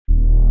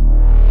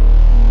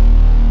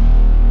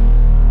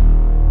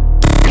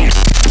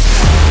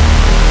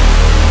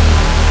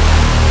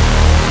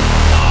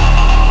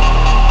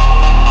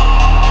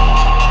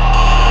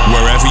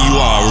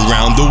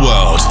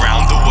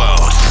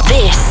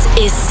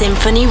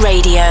Symphony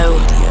Radio.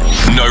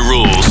 No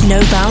rules.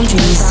 No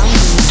boundaries.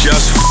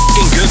 Just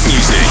f***ing good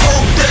music.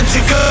 Hope that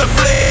you're good,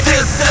 play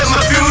this at my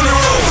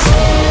funeral.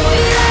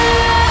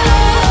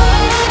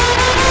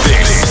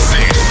 This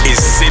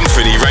is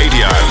Symphony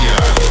Radio.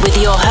 With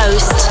your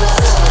host,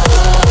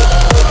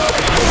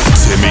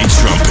 Timmy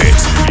Trumpet.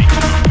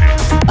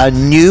 A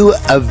new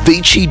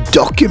Avicii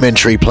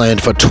documentary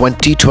planned for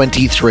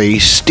 2023.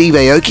 Steve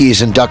Aoki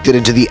is inducted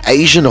into the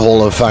Asian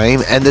Hall of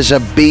Fame, and there's a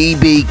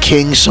BB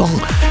King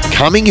song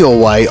coming your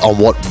way on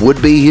what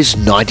would be his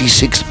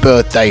 96th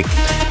birthday.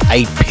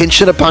 A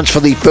pinch and a punch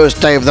for the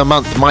first day of the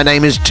month. My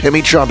name is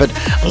Timmy Trumpet.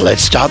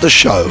 Let's start the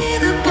show.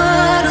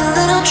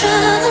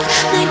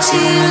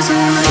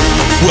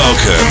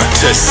 Welcome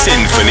to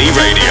Symphony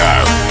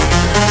Radio.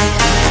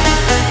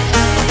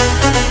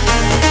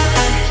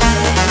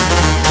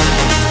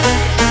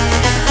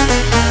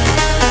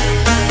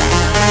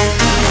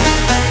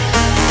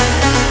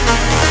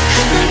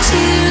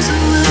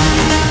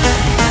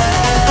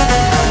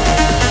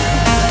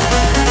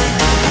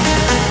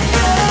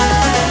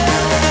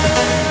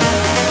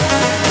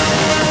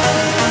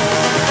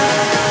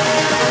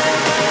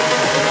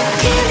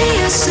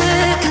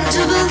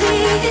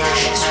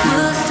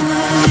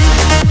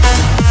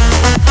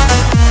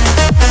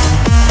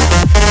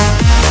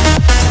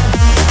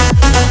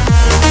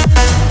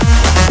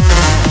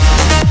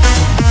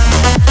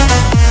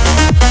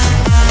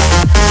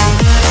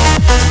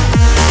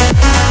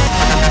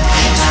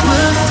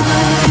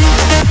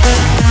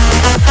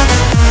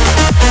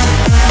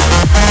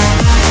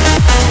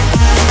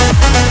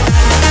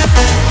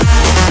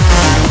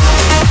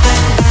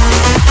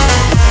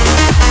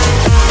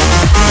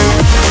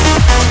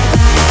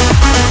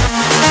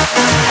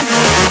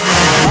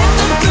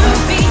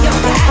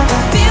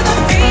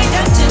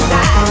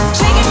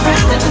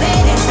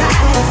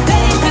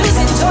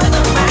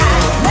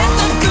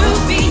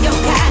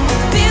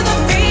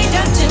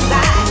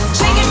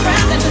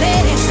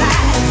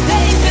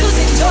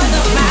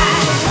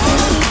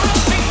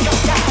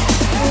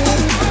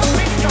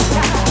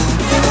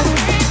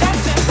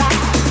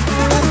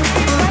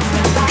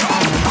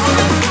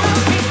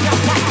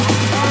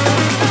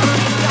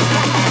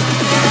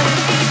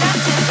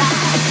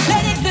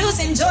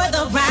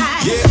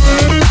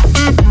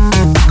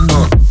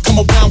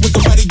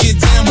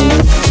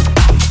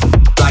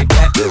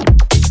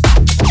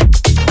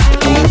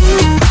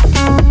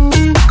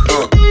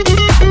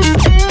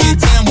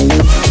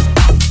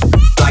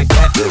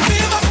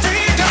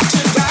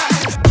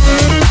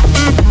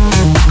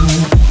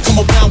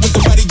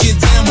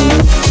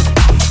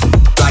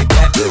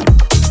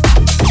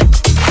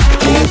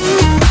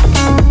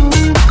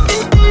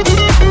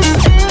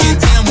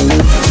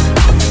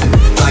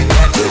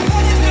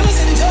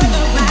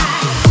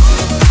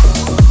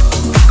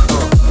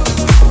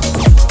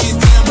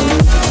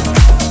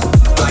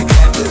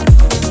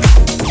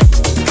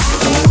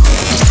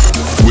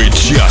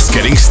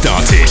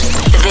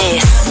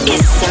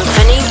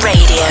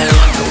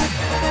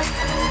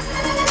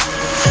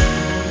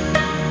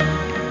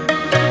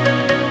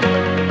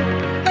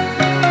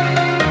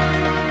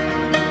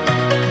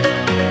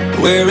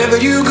 Wherever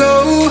you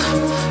go,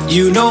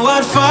 you know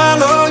I'd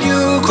follow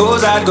you.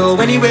 'Cause I'd go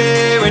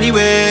anywhere,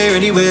 anywhere,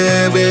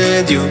 anywhere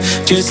with you.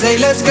 Just say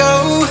let's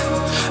go,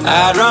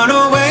 I'd run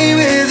away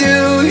with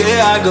you.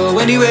 Yeah, I'd go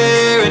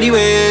anywhere,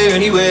 anywhere,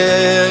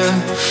 anywhere,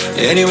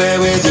 anywhere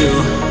with you.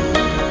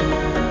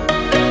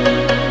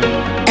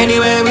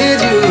 Anywhere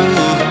with you.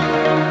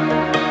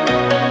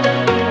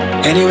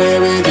 Anywhere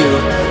with you.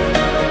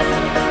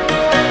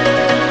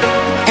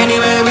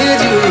 Anywhere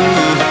with you.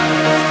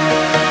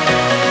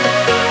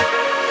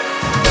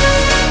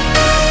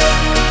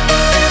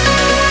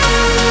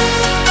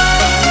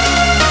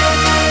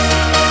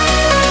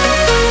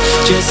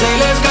 Just say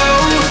let's go,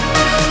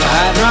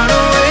 I'd run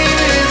away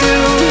with you.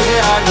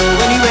 Yeah, I'd go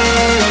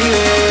anywhere,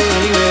 anywhere,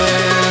 anywhere,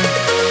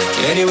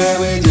 anywhere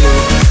with you.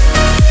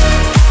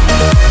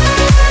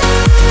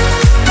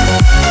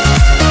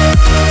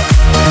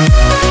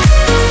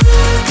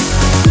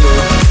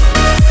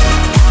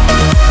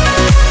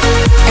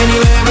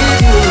 Anywhere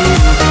with you.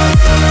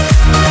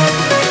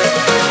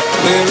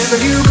 Wherever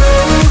you go,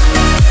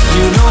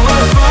 you know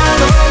I'll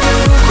follow you.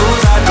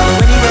 'Cause I'd go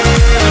anywhere,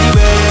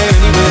 anywhere,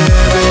 anywhere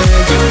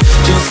with you.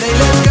 Just say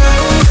let's go,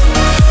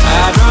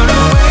 I'd run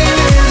away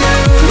with you.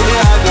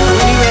 Yeah, I'd go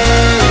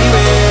anywhere,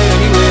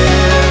 anywhere, anywhere,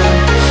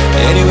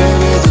 anywhere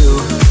with you.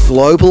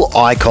 Global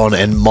icon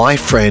and my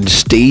friend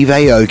Steve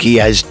Aoki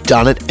has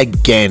done it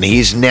again. He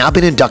has now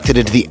been inducted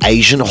into the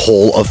Asian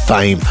Hall of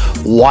Fame,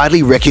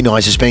 widely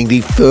recognized as being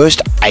the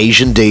first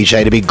Asian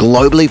DJ to be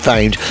globally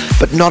famed,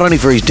 but not only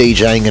for his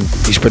DJing and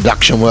his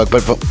production work,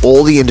 but for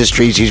all the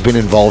industries he's been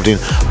involved in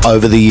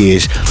over the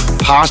years.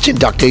 Past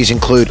inductees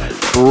include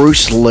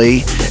Bruce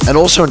Lee, and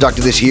also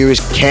inducted this year is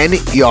Ken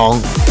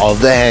Jeong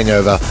of The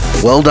Hangover.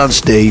 Well done,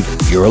 Steve.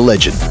 You're a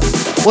legend.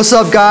 What's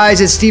up,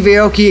 guys? It's Steve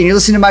Aoki, and you're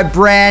listening to my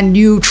brand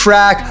new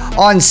track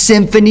on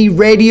Symphony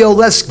Radio.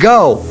 Let's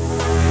go.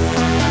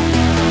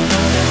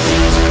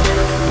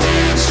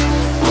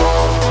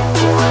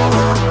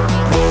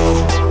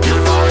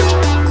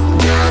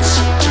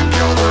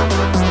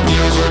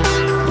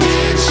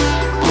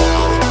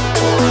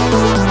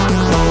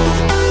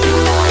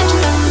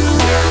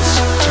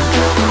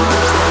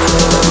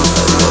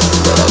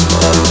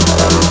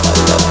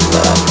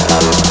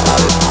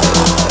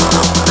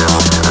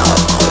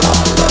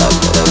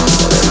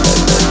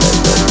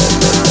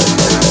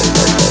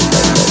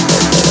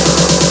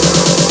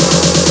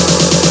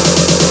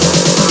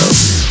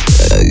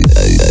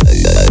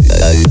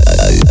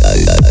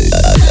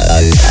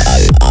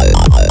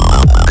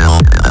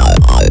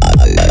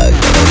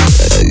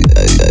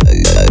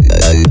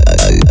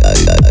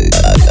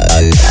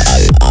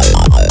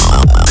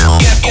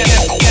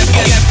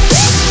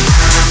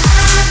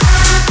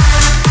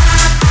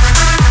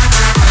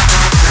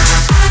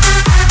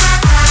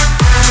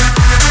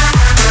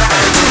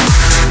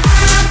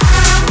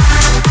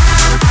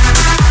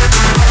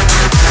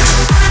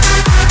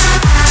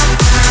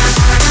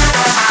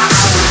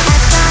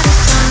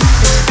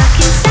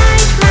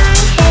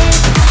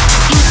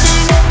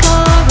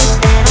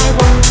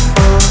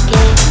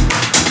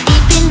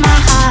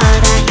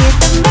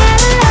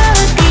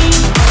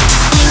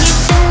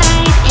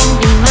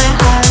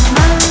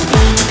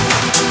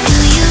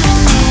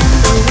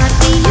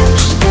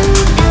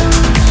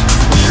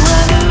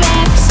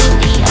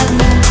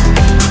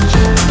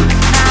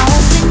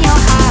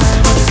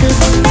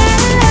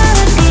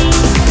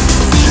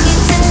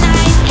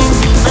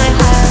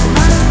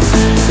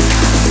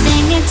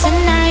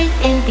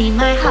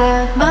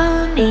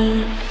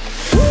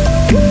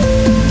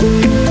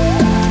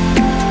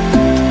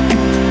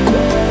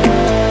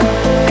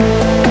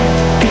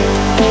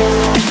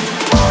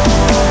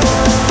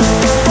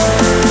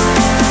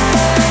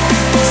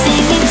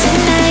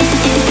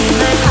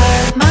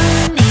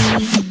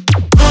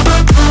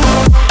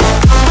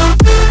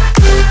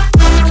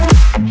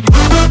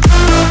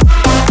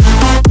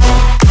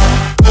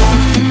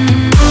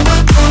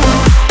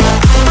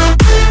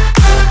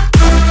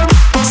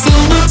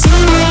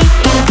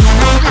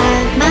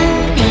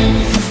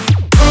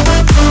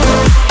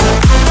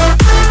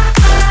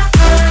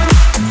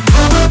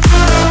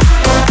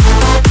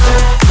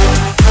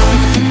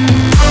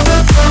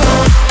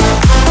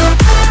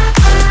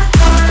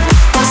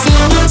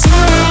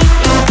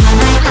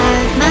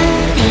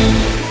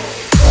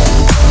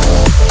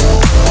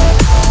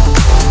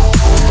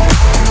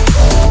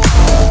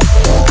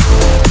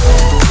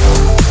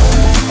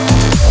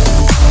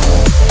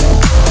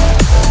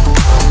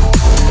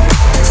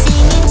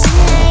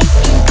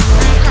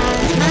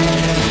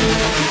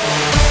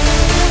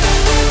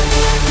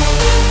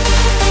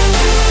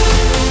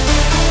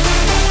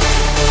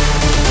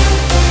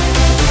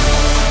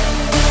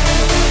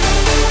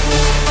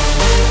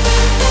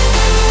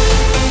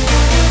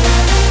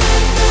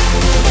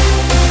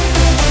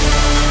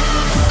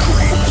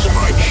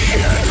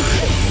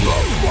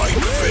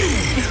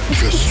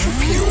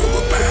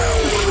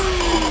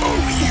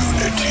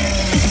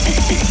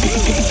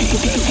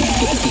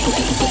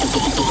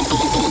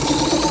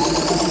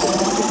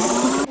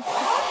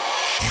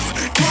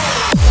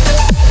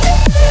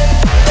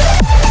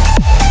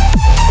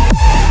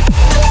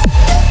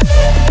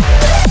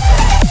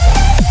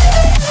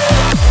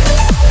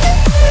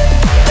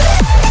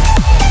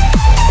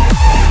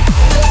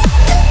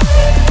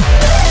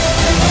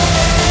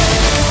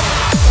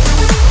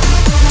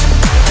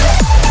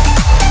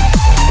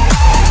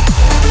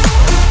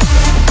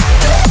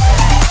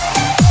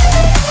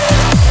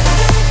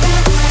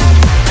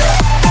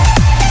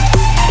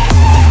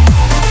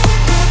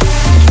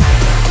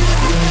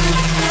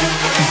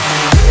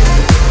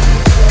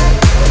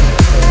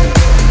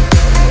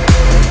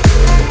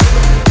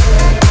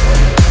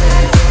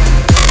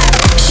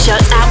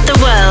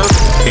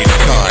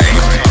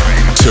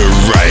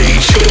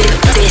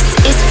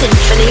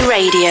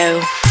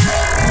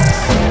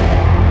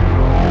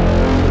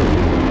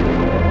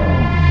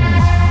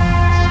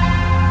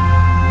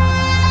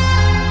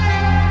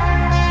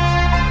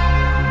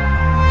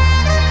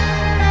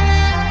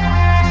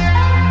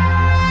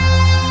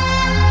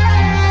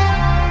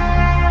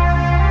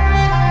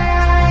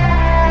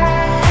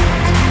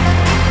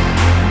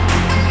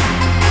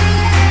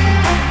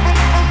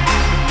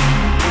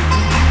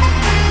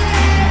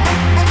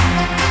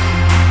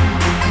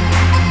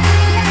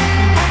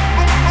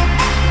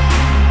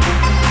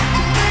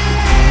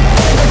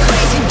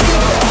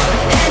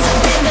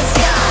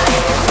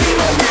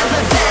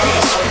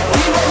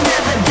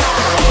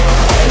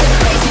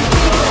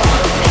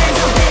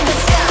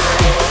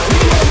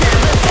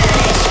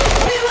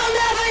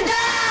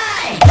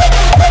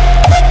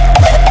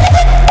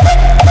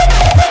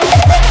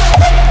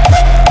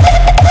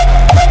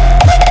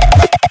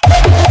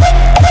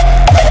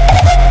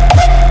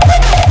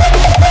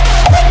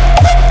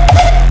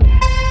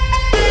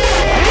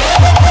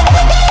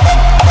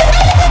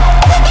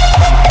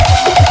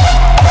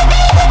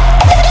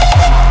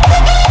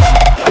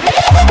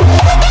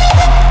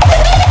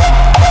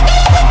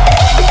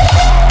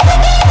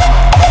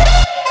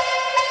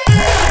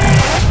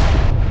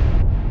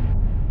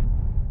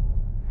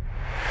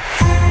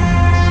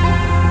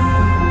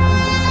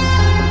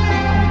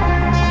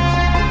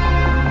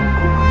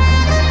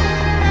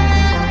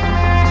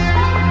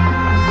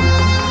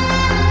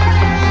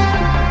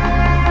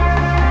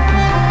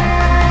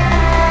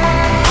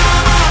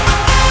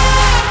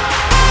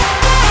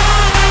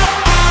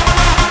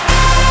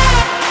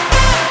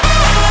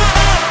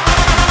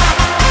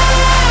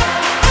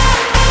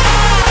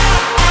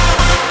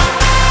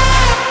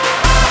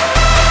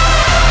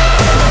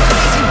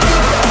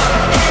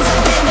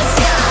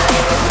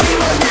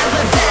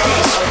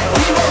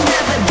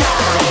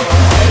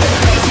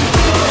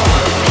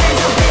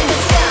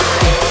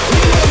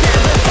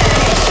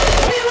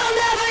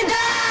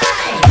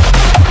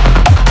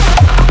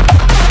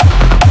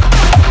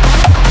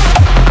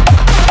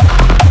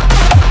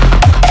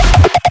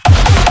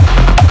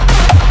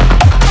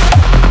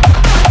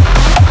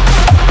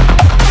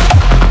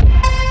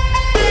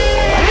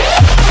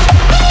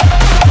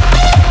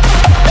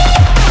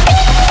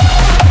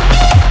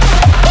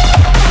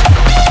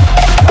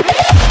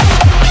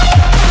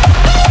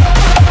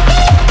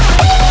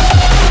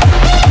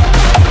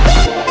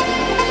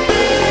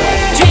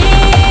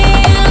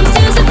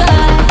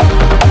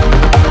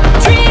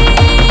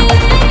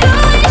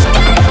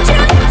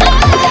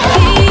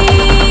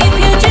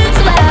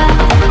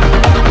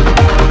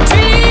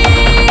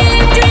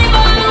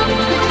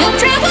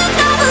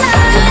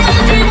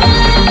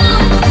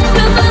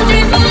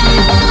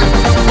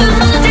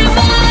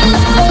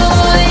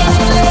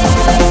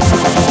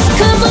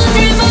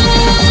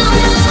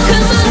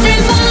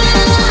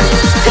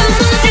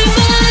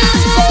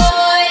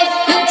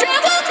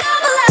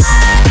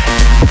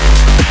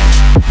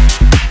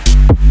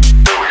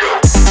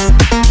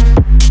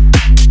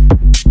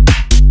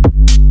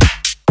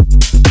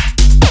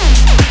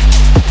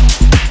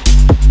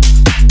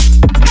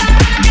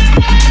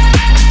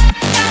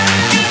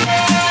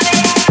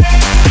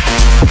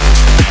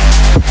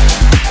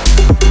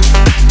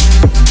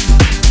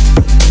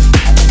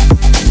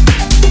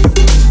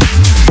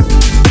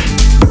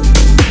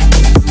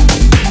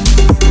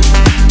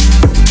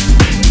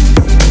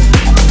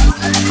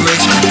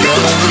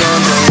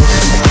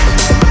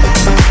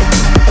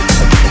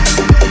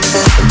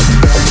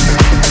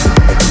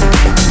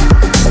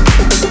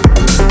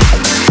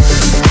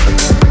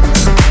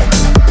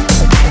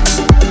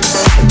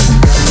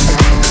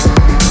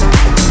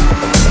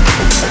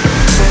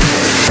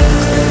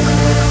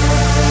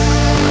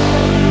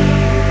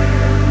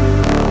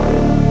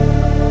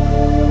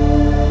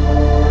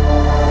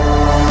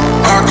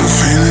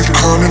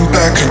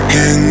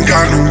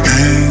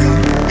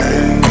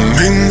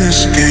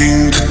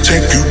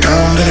 you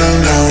down, down,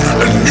 down.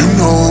 And you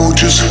know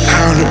just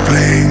how to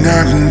play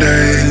night and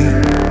day.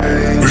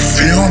 We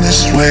feel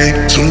this way,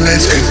 so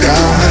let's get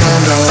down,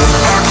 down, down.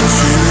 I can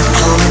feel it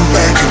coming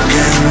back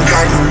again,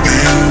 got no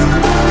pain.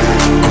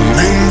 I'm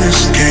in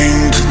this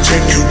game to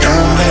take you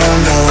down, down,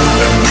 down.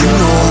 And you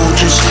know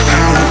just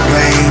how to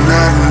play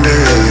night and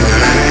day.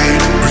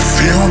 We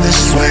feel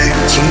this way,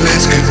 so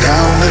let's get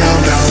down, down,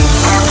 down.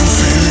 I can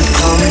feel it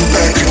coming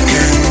back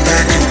again,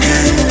 back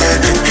again,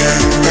 back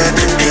again, back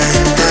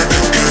again, back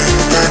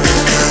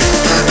again,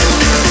 back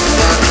again.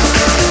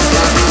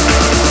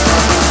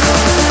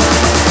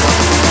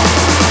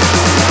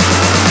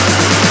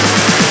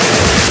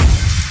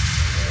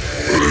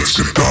 Let's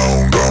get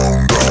down,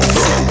 down, down,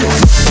 down, down.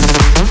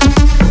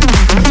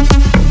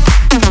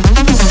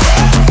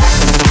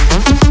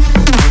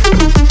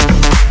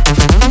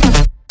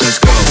 Let's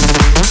go.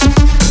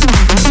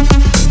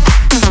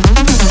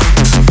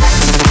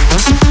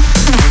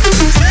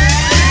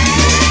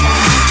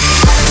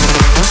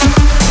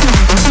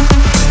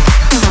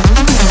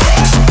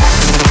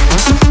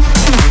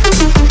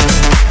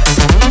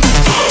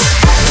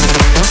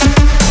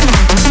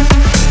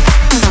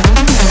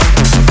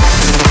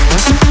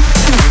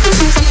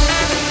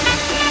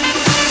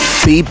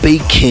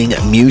 BB King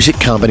Music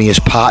Company has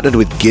partnered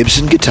with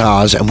Gibson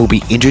Guitars and will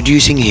be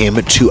introducing him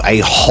to a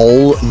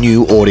whole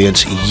new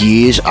audience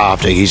years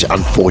after his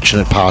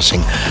unfortunate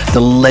passing.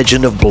 The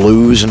legend of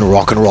blues and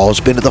rock and roll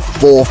has been at the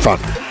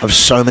forefront of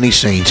so many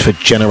scenes for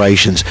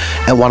generations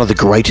and one of the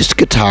greatest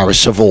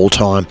guitarists of all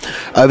time.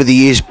 Over the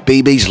years,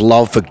 BB's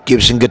love for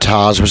Gibson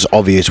guitars was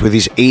obvious, with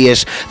his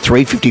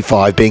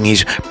ES-355 being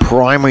his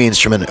primary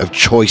instrument of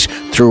choice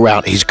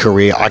throughout his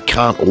career. I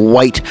can't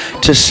wait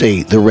to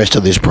see the rest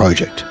of this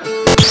project.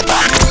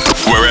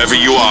 Wherever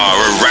you are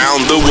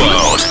around the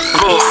world,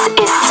 This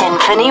is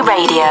Symphony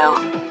Radio.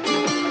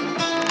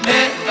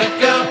 Met a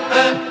girl,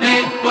 her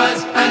name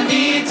was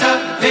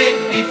Anita.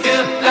 Made me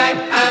feel like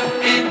I'm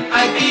in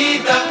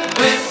Ibiza.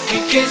 When we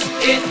kiss,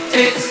 it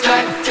tastes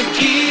like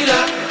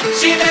tequila.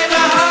 She made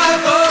my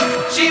heart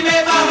go, she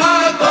made my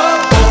heart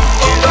go.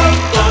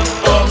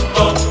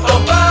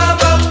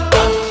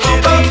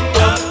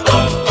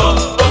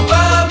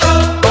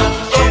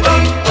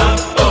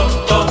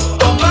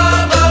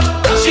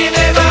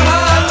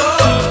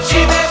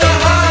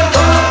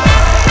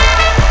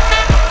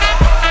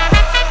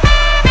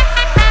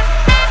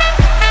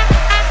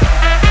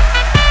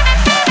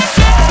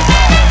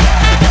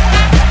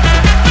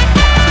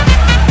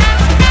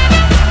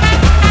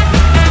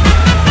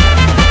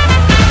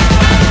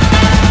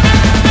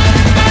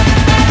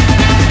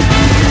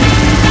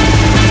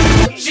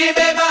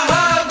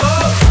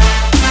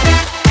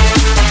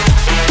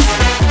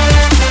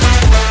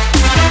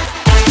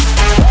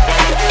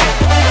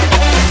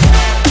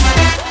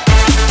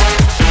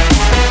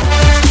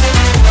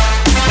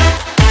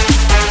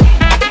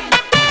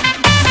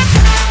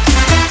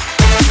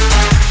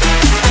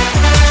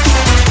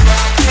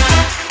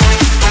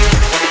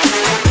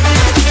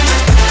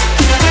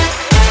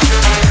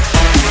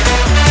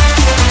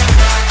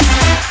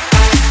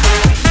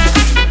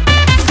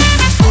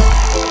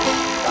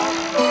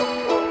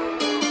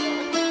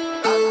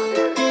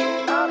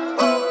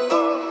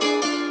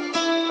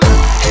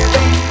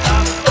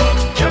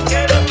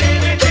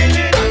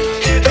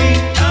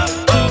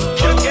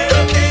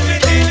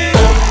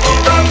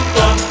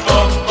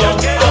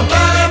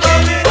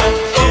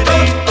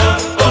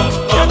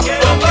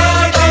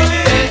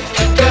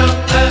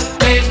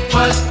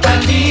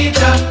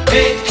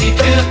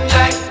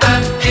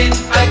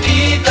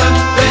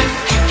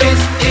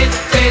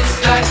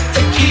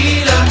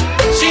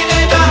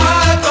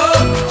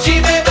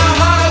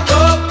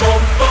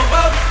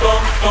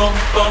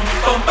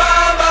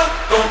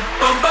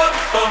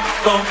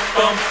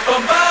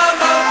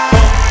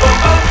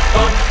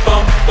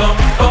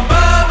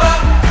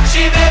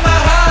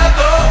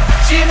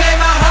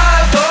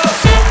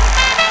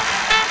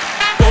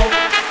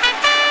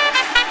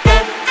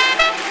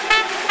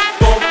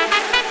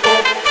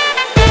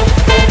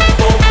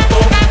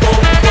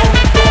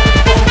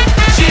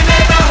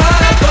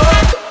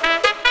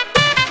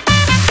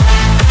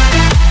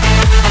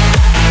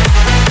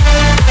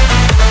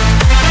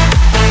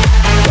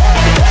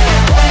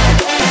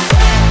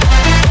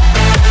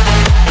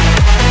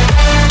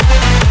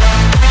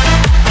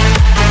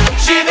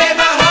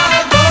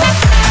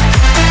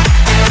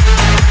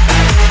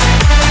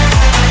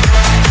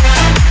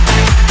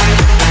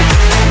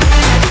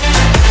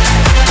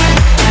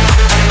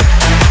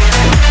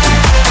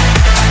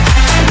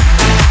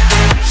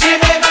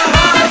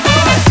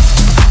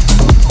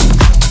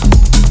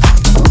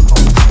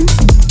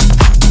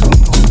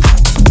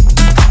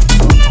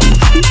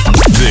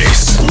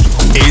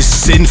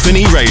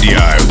 Symphony Radio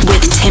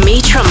with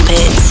Timmy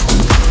Trumpet.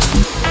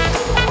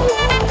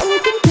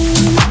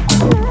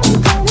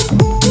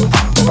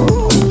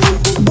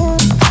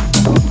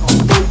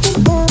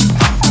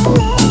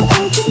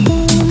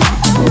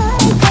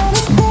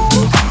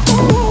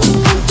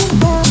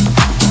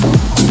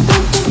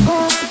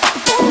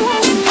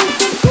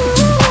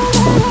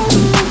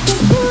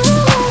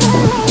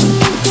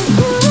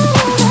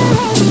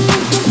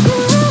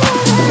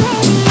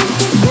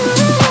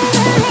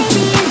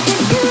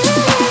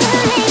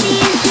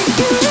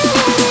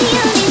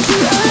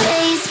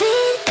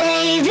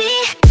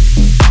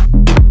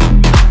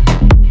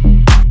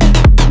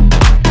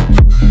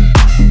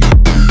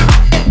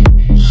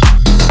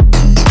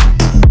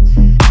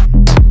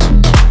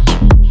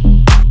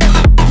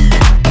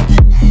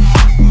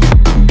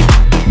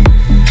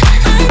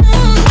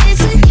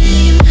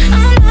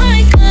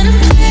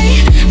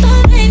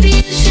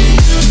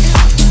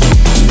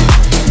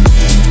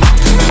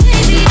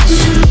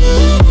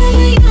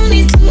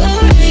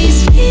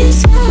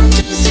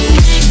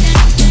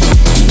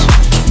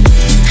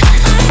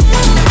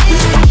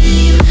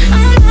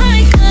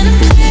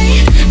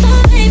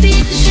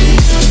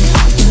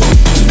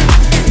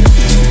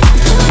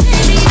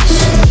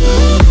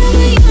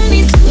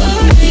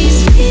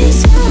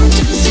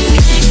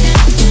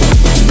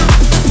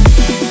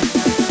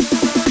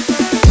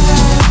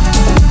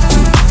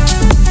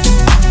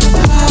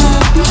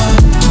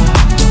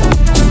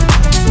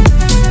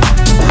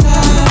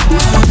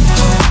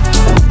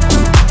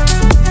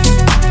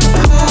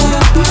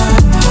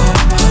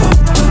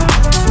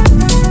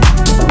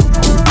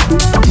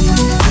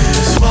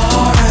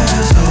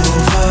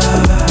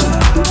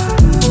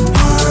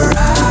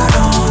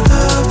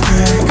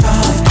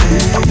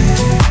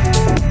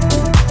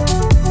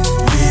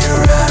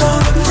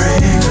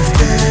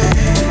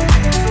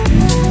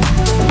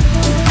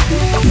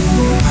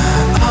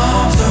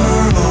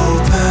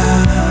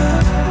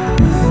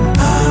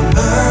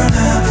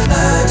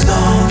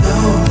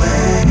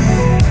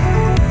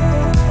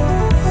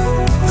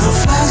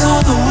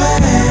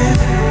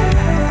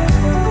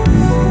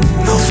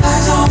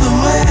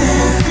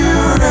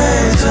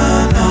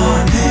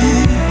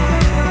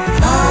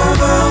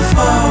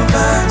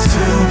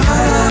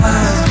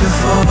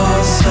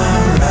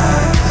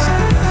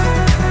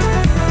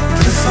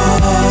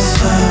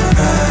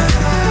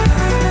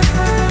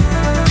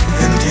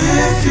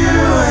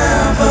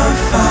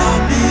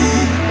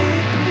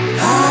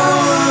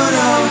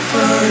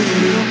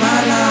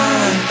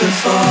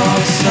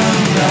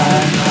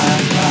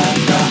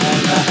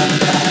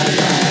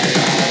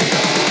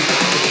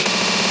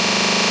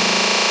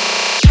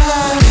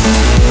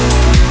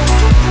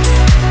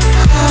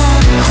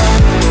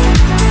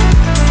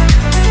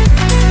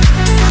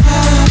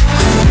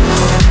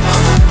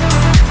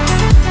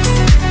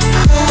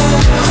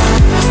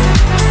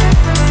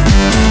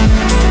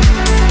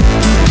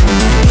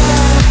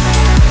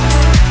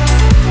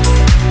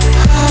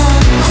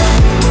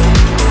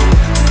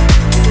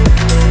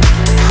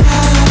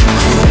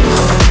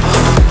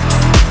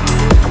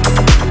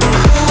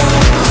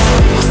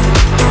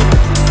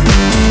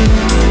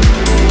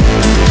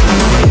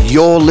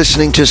 You're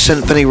listening to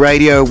Symphony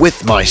Radio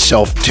with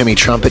myself, Timmy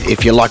Trumpet.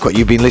 If you like what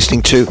you've been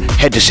listening to,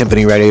 head to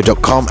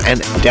symphonyradio.com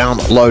and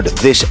download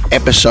this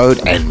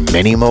episode and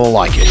many more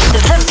like it. The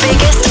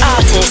biggest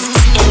artists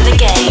in the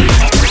game.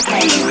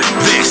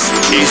 This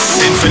is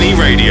Symphony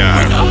Radio.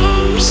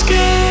 I'm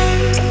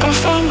scared, I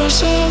find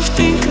myself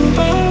thinking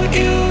about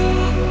you.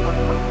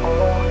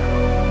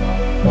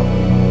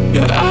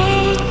 You're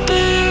out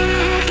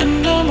there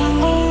and I'm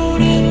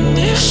alone in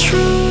this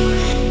room.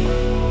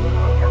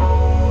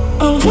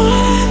 I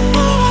wanna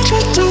know what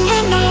you're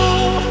doing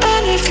now,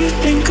 and if you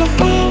think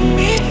about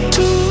me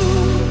too.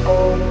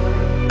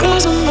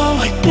 Cause I'm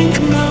always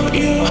thinking about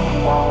you.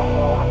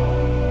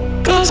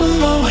 Cause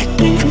I'm always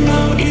thinking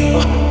about you.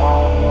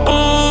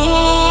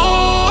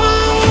 Oh,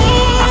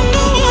 I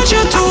know what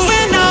you're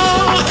doing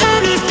now,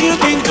 and if you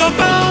think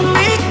about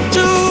me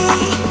too.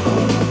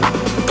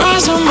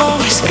 Cause I'm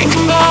always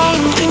thinking about,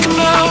 I'm thinking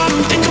about,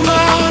 I'm thinking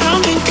about,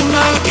 I'm thinking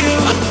about you.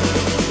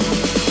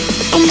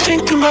 I'm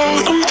thinking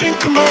about, I'm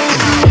thinking about.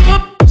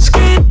 I'm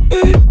scared,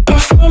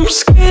 I'm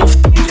scared of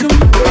thinking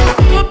about.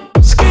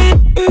 I'm scared,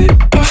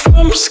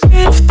 I'm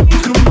scared of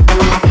thinking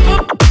about.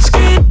 I'm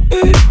scared,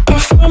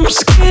 I'm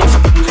scared of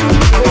thinking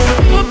about.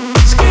 I'm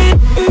scared,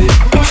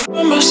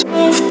 I'm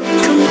myself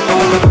thinking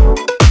about.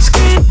 I'm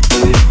scared,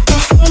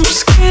 I'm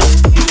scared of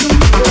thinking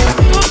about.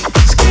 I'm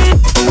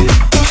scared,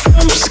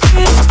 I'm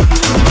scared of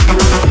thinking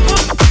about.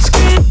 I'm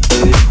scared,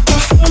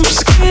 I'm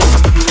scared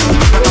of thinking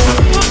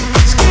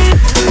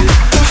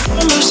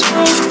about. I'm scared.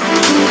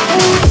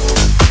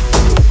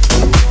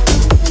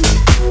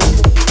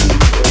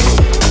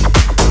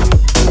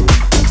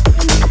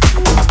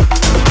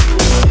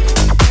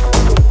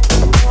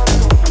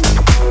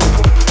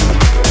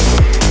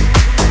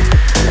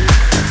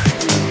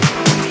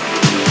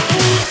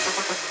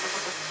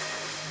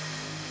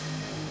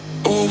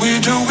 All we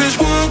do is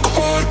work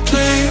hard,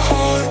 play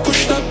hard,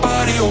 push that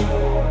body on.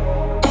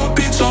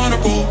 Heartbeats on a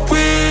roll,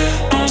 we're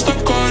non-stop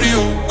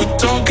cardio. We're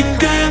talking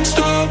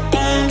gangsta,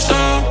 boom,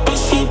 stop,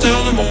 hustle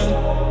till the moon.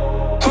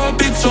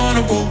 Heartbeats on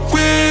a roll,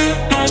 we're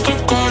non-stop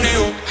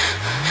cardio.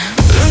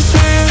 Let's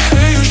say,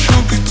 hey, you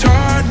should be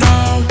tired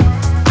now.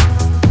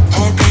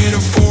 Heartbeat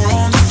at 4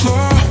 on the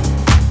floor.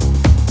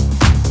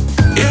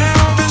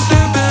 Yeah, I've been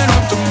stepping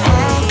up the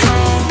mile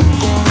count,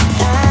 going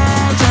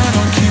wild and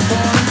I keep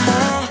wanting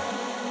more.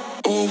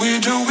 All we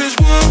do is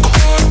work.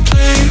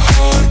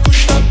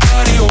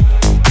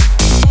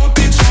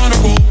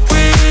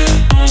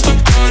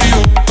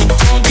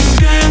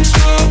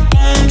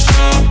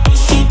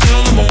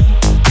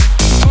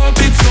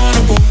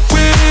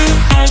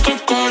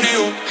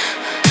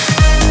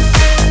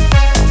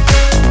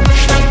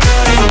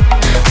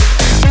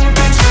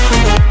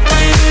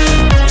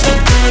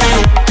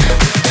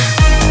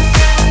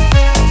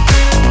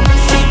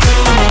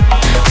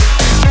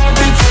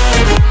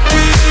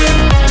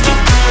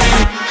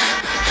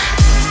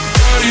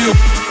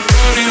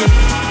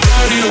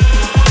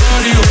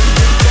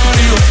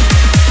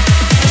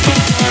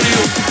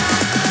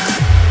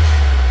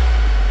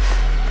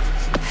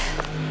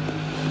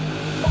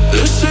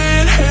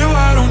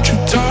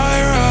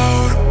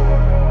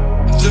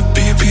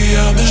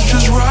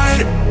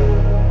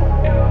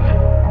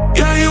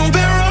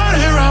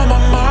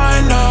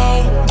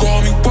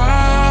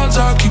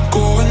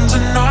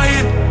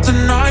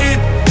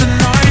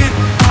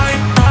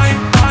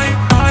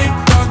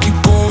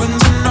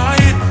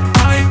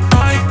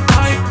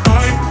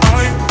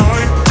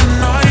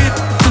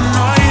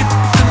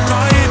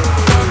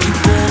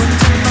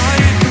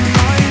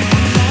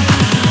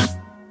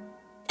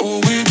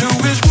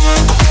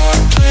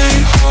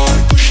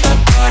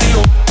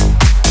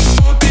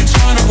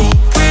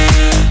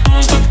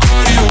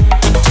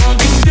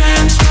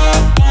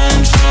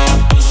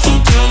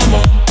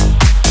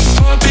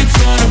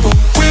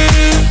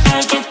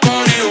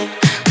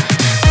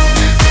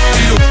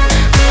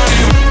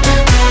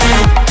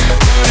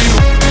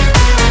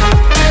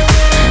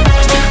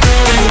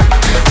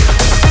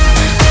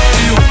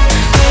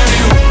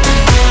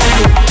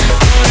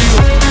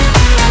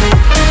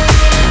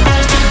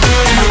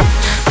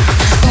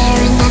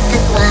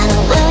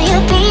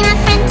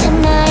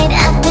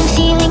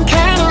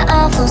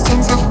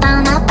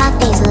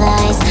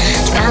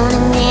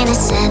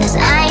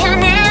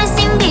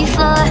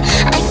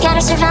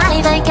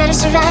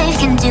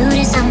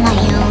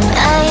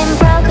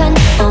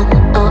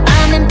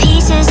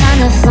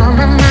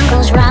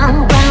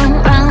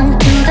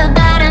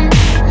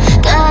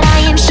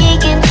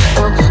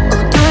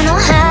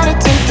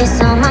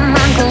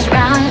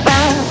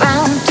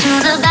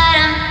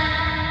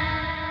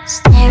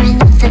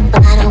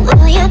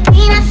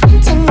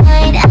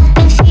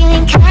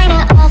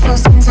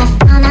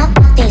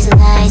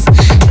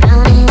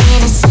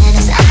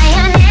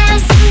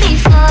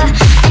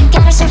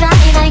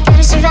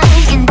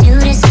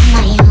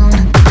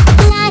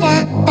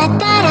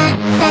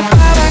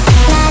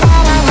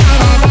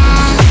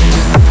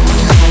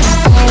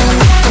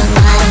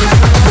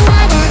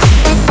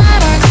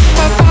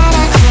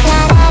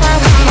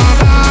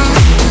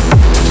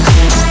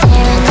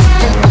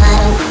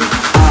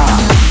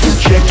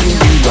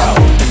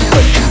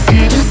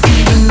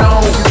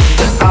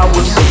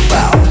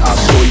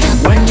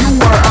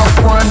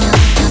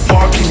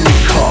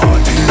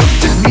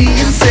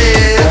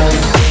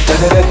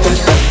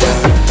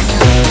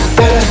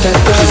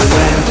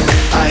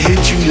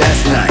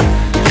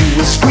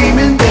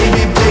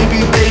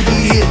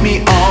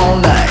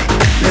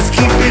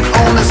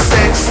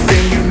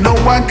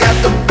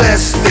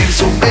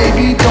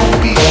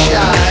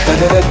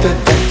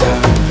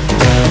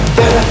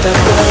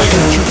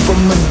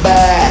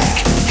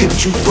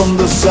 hit you from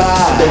the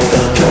side,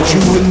 catch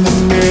you in the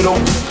middle,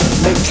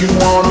 make you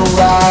wanna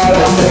ride.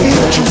 I'ma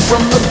hit you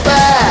from the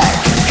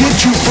back,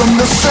 hit you from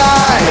the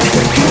side,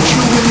 hit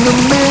you in the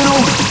middle,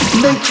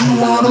 make you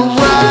wanna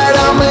ride.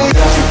 I'ma hit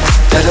you.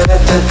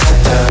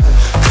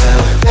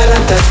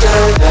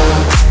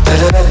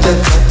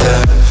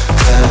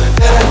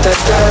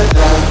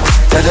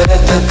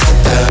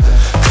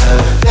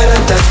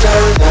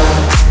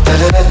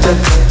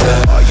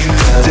 Are you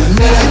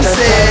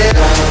dancing?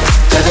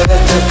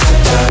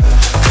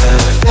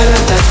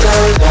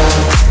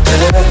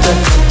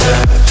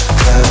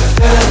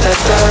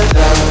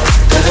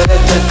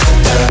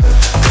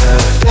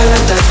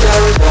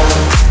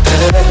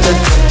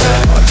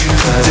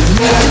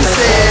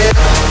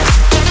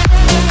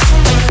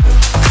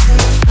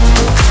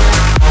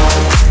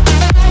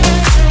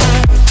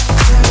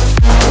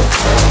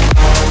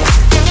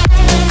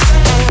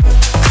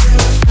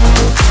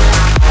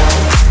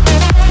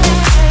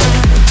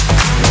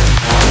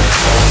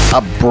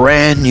 A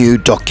brand new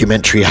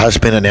documentary has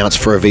been announced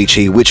for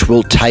Avicii, which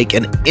will take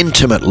an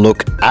intimate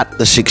look at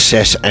the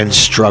success and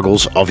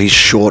struggles of his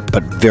short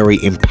but very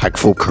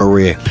impactful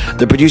career.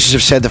 The producers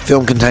have said the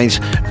film contains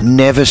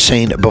never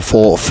seen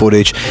before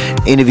footage,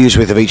 interviews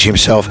with Avicii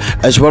himself,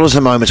 as well as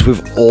the moments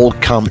we've all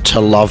come to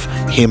love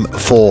him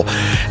for,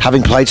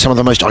 having played some of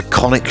the most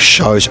iconic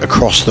shows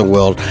across the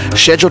world.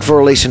 Scheduled for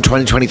release in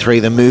 2023,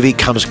 the movie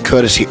comes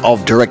courtesy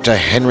of director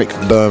Henrik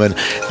Berman,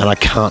 and I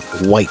can't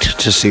wait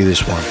to see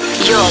this one.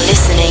 You're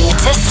listening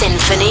to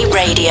Symphony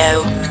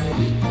Radio.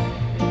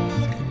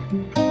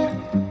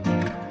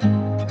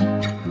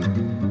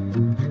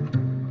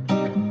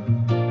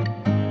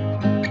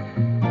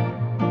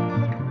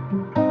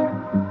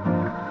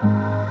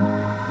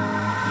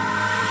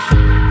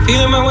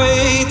 Feeling my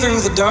way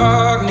through the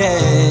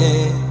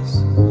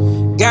darkness,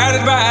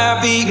 guided by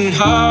a beating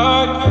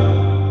heart.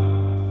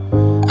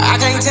 I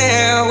can't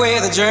tell where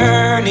the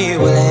journey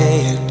will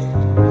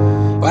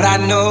end, but I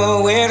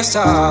know where to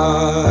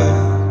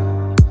start.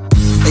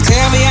 They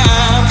tell me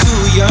I'm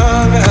too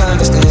young to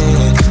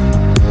understand.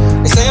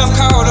 They say I'm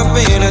caught up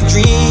in a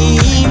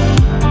dream.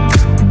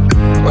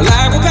 Well,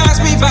 life will pass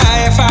me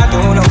by if I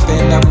don't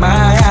open up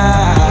my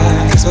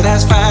eyes, so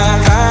that's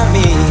fine by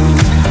me.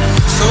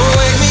 So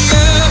wake me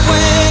up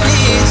when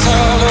it's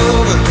all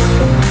over,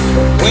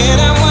 when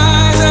I'm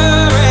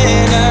wiser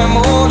and I'm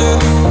older.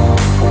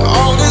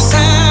 All this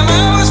time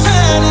I was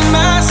finding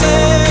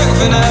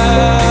myself and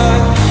I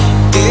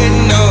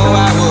didn't know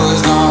I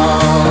was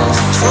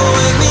lost. So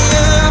wake me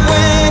up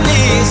when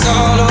it's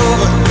all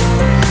over,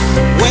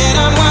 when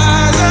I'm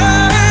wiser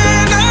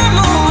and I'm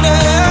older.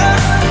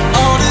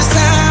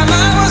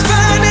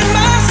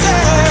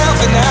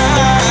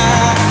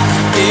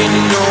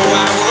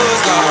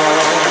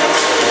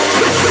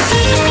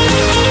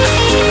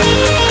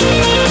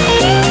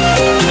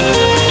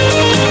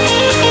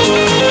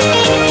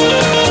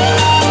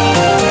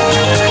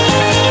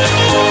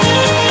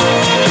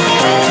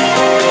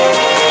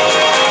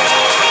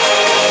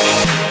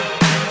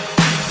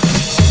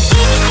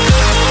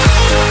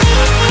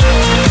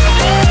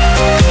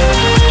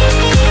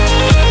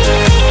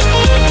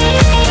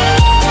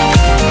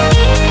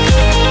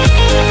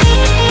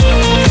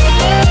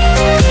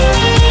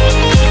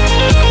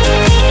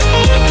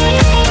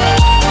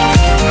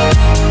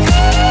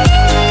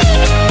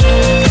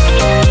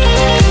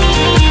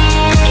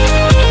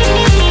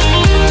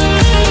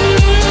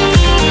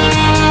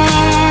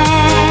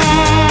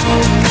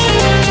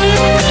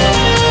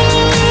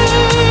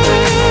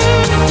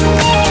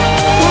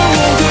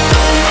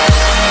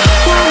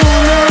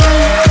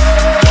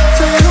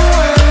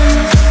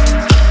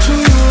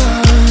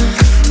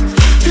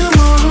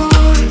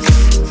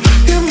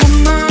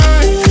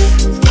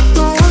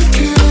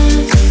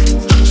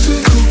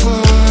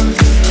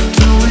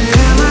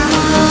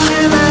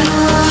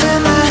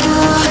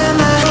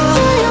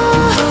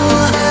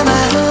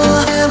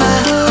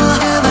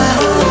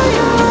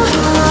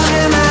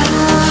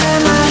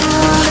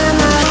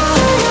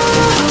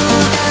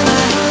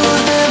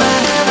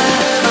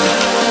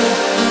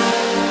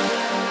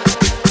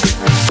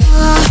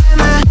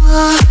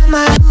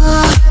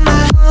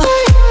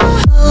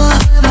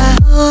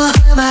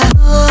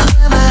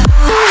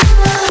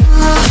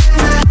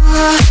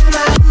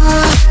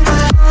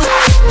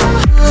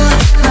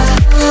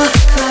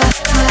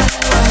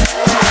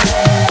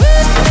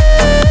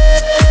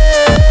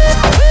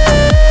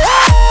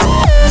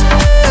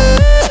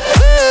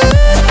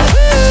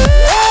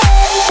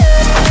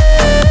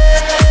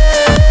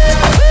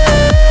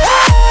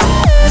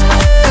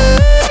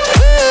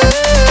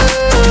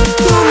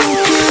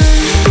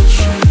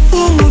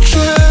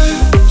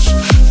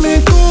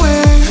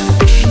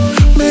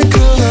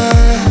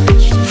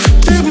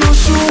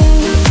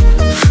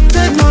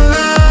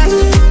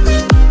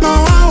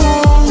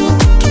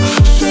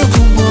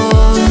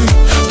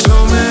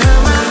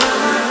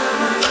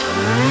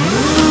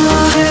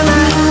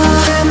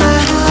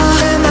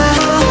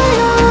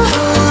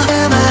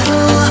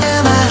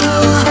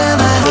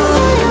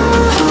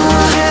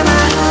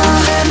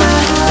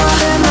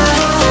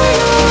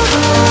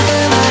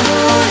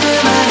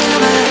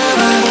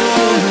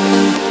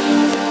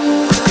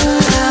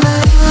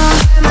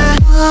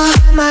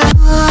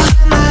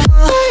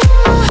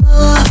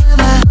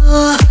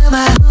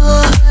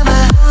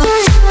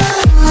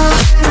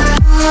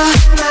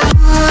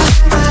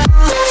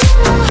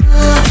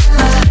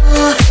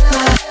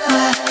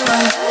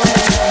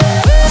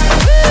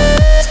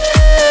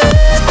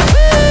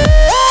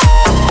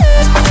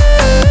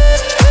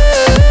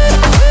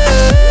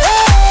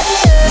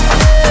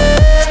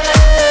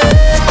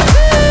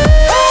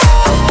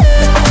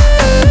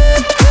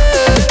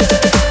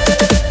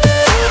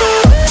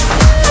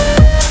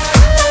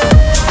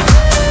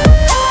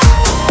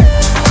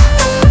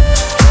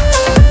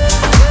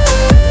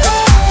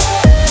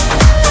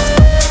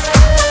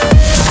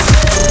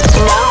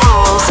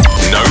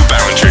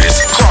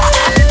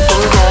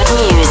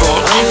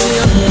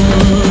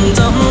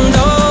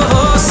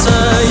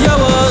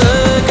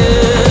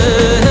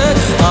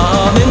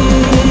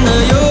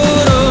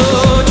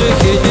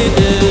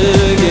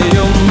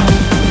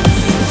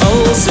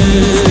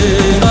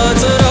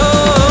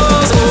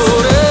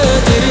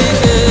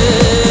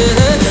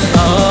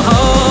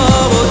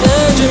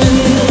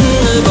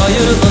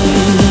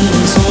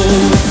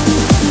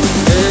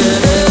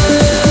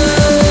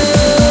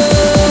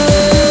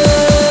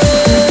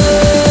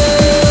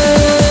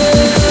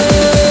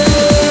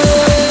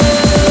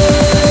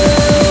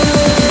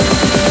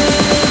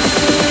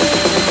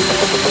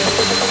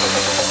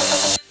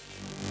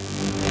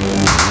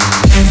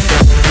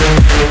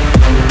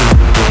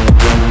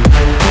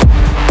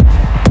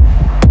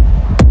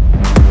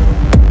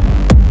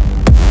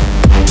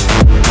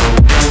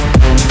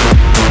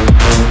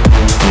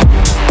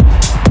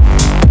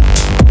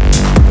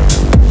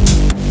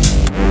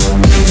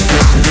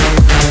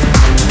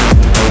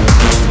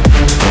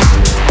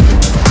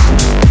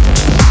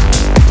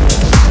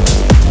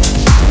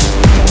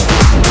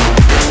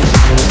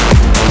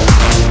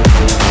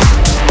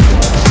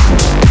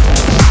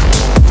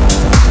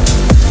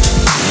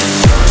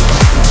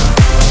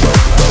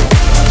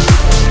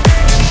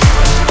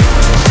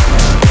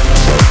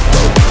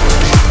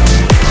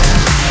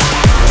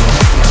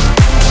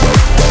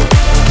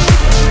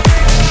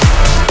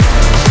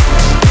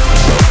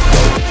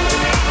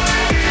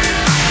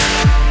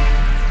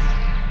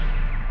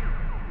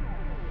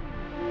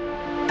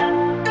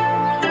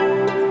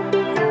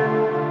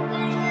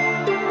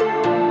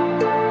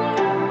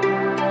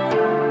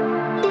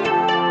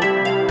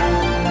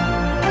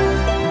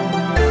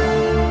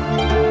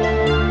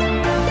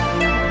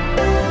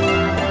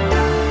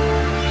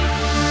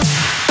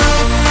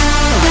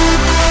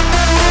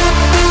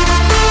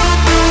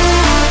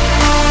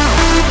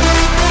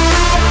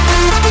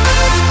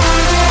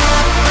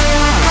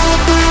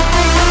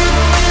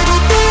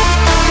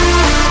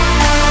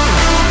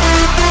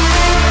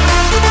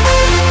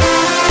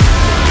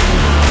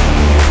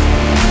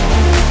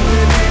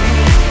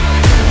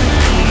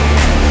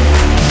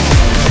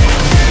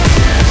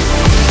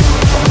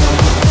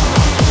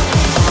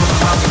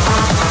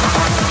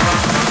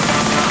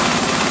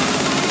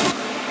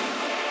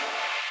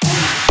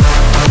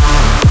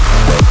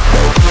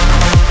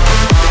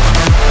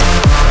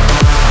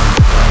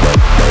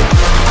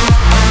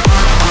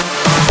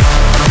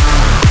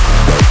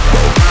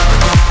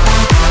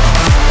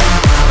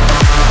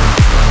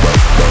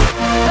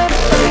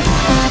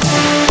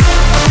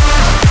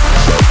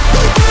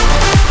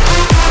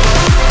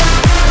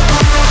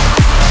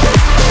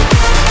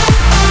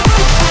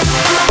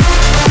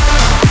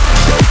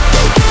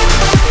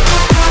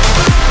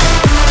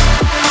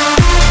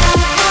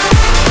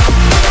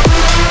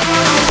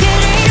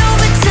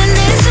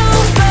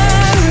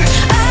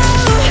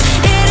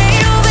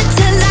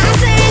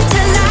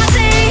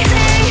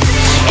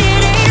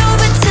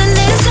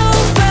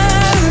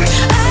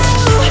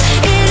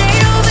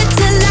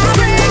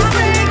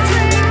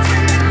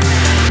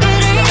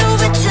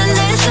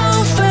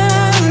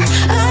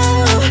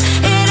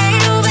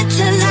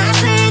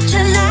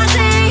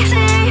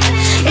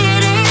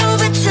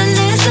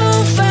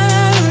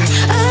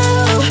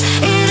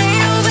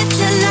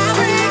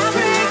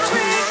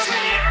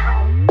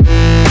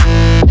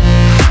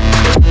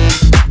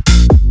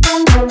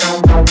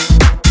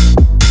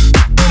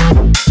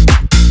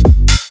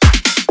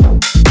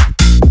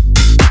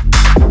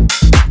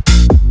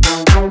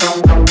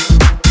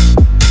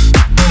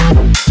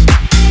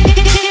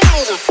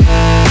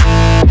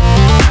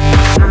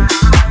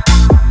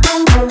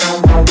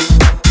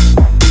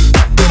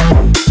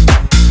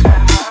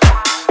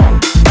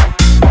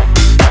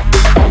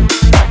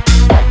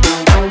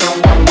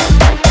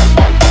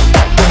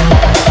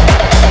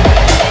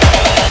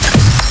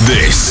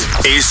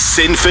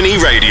 Symphony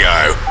Radio.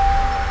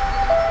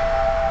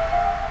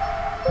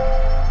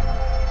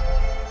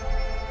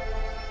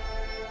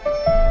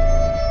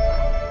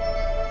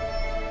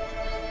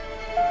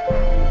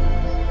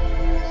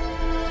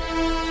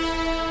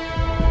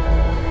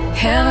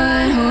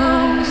 Heaven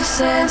holds a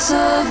sense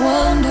of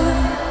wonder,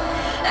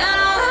 and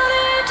I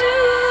wanted to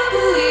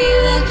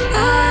believe that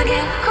I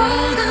get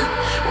caught up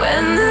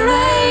when the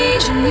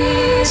rage in me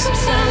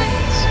subsides.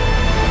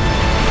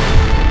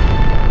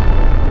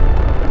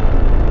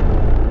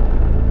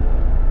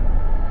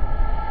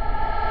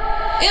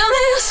 In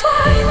this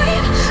wide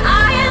wave,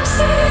 I am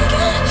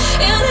sinking.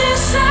 In this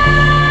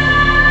silence,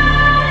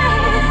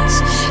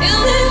 in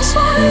this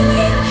wide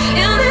wave,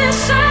 in this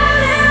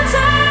silence,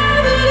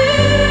 I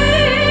believe.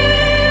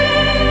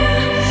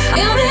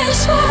 In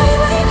this wide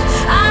wave,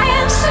 I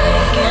am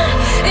sinking.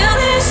 In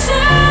this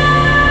silence,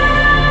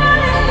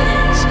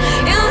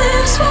 in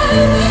this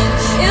wide wave,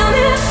 in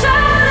this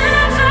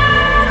silence,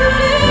 I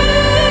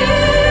believe.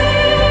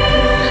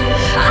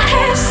 I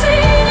have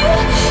seen you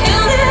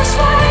in this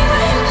wide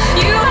wave.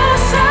 You are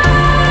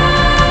silent.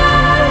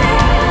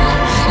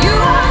 You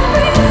are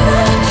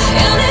breathing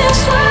in this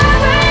wide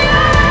wave.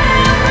 I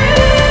am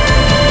free.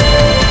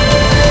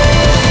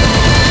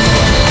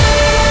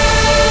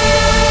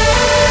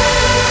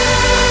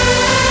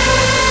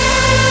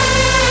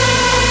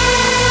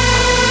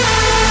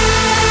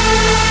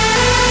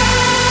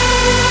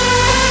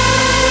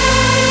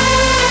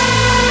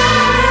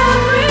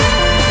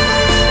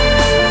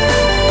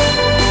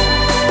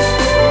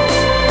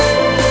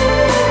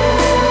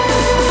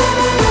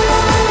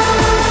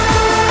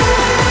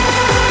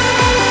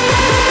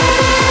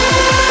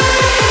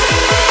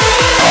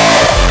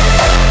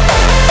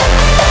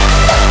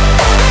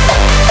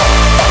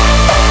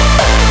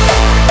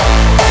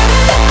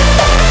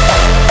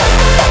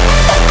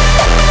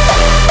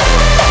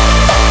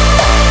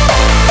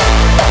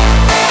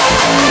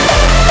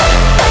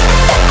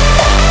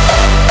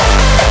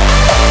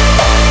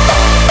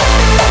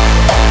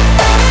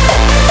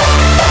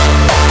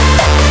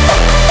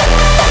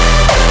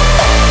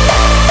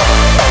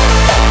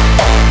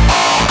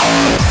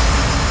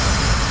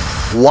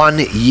 One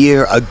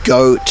year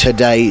ago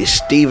today,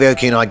 Steve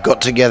Aoki and I got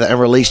together and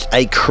released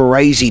a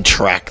crazy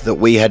track that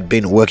we had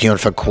been working on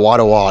for quite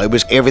a while. It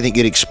was everything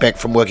you'd expect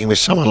from working with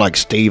someone like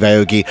Steve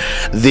Aoki.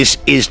 This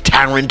is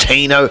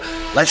Tarantino.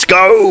 Let's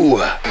go!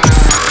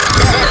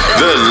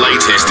 The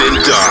latest in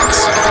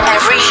dance.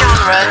 Every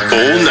genre.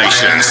 All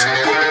nations.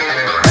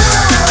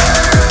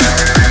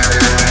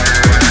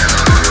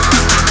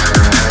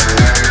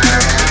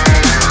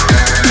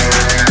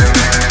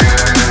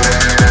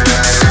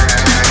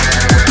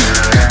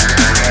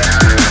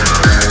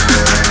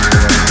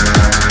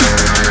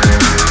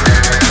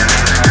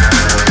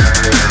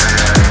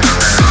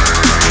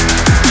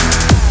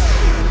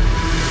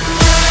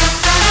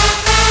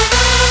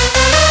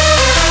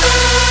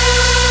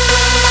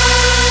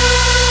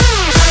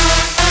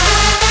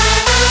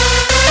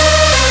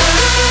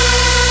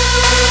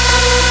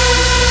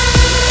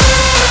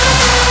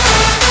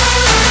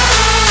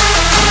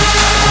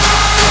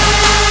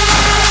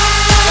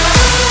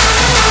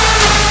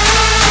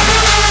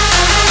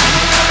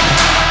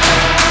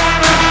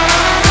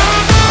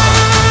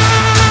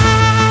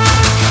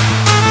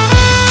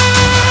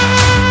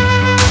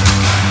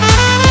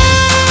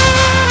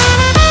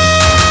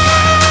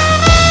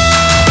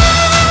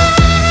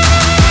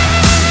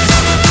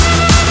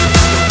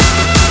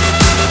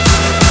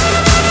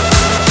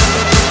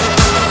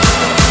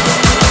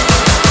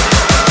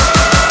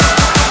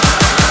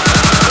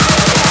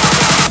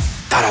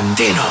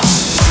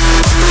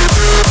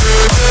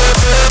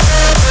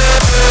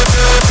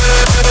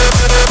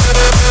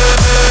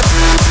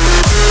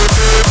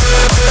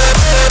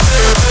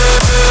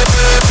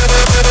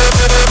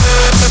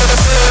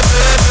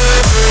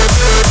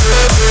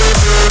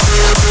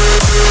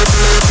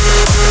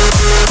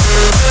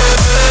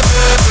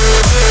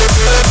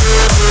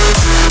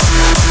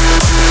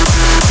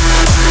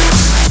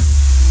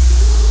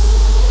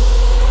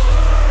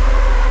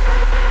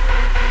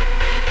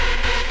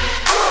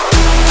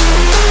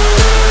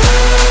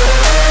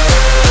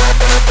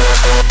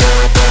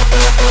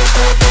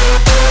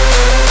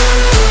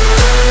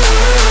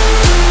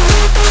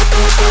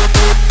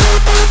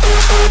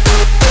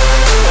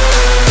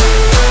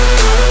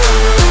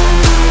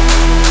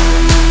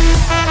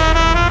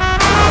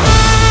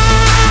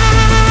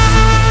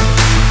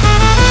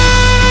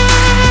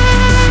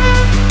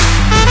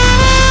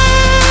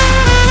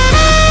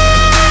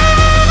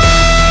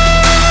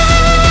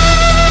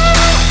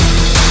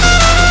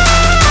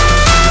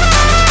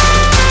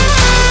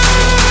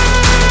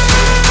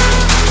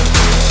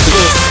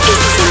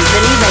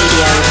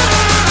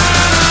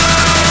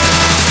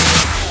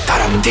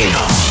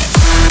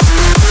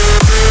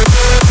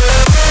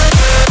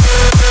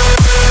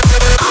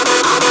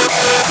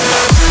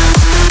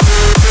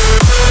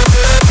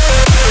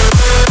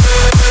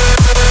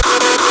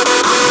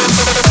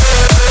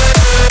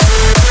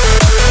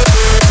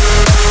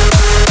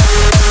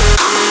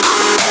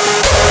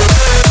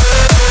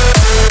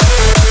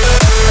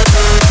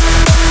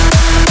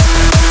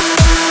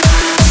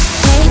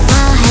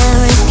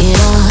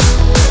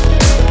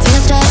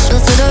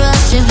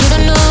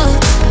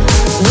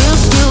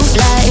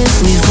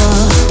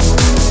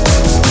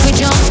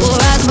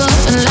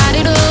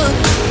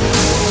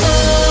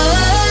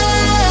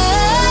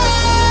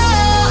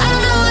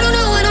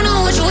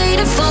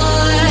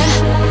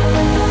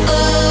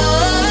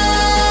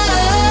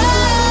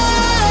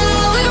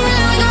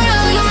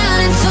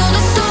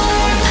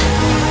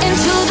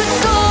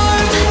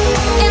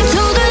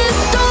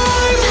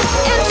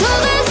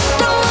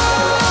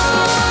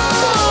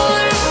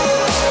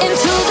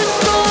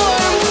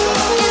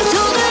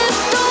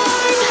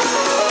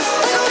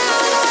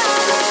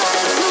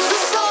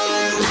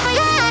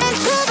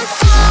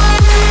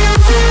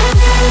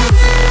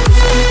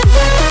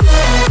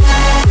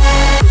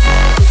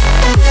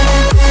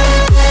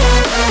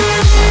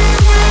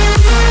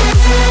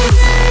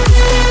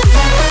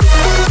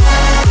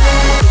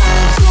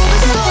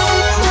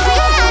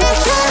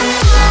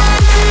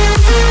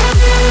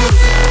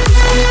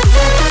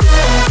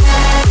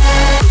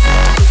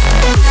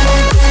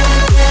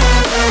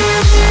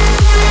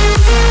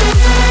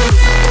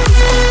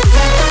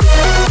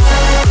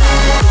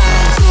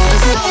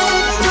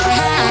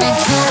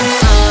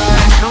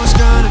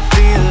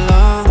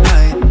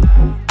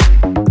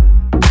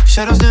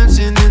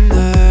 living in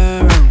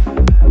the room.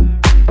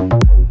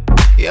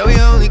 Yeah, we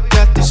only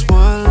got this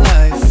one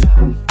life.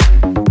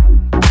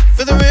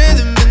 For the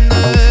rhythm and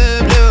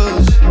the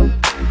blues,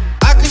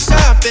 I could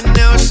stop it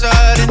now. I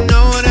started.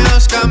 No one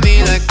else got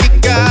me like you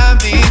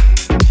got me.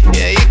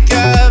 Yeah, you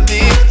got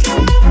me.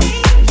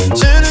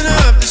 Turning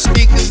up the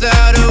speakers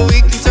louder,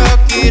 we can talk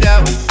it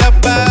out with our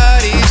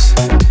bodies.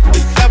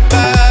 With our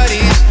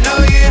bodies. No,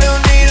 you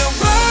don't need to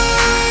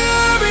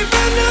worry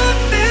about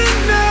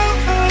nothing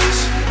else.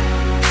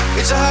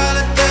 It's a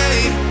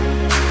holiday,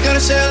 gotta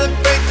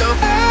celebrate, don't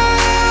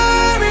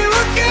hurry,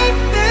 we'll get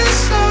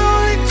this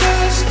only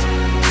just.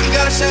 You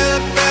gotta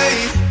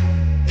celebrate,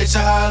 it's a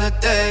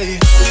holiday.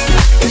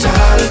 It's a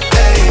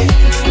holiday,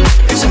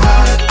 it's a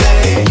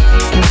holiday,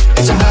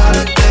 it's a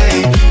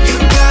holiday. You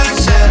gotta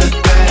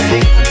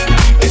celebrate,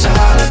 it's a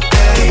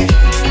holiday,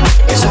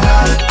 it's a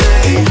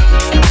holiday,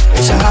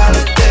 it's a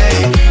holiday.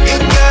 You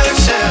gotta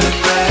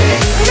celebrate.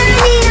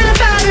 Many no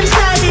problems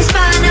 'cause it's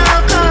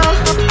final call.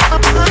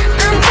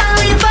 I'm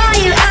calling for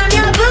you, I'm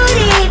your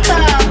booty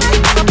call.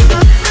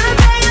 I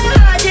break your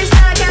heart just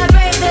like I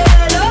break the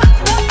law.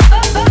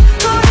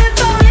 Call the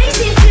police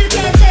if you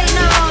can't take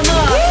no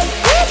more.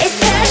 It's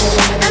push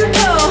and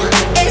pull,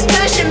 it's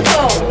push and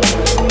pull.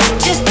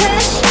 Just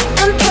push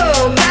and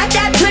pull, got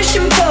that push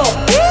and pull.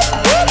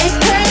 It's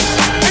push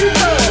and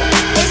pull,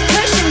 it's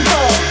push and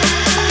pull.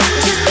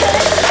 Just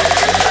push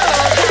and pull,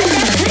 got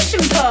that push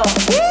and pull.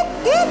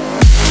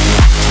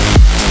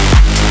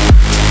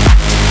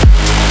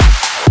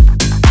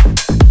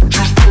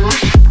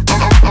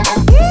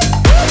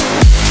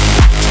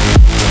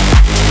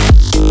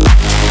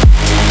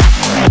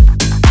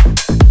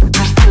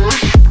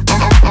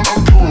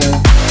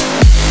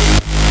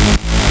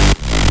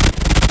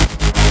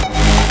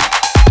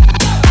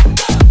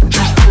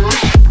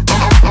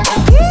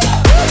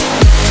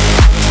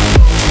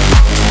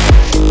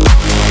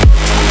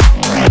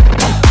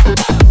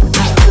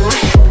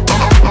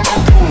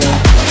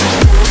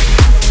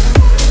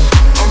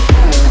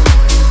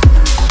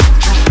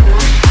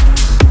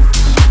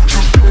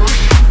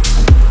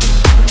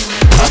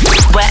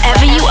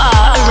 Wherever you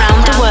are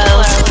around the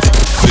world,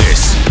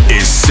 This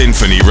is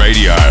Symphony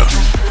Radio.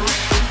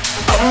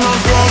 I'm not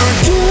gonna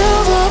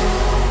give up.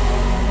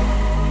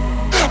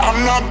 I'm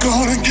not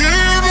gonna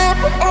give up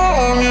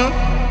on you.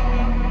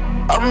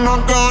 I'm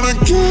not gonna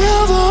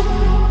give up.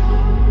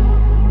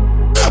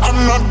 I'm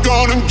not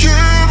gonna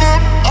give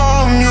up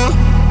on you.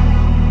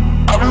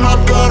 I'm not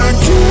gonna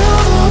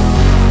give up.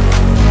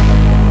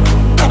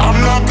 I'm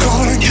not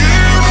gonna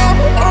give up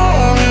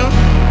on you.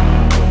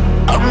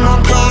 I'm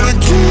not gonna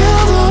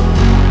give up.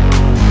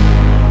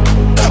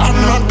 I'm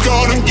not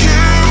gonna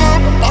give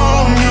up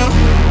on you.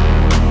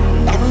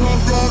 I'm not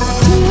gonna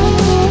give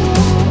up.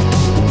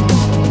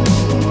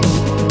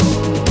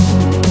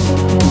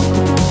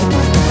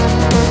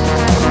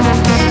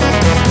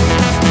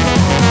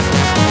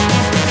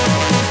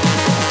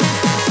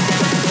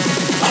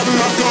 I'm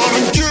not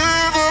gonna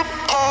give up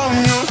on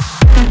you.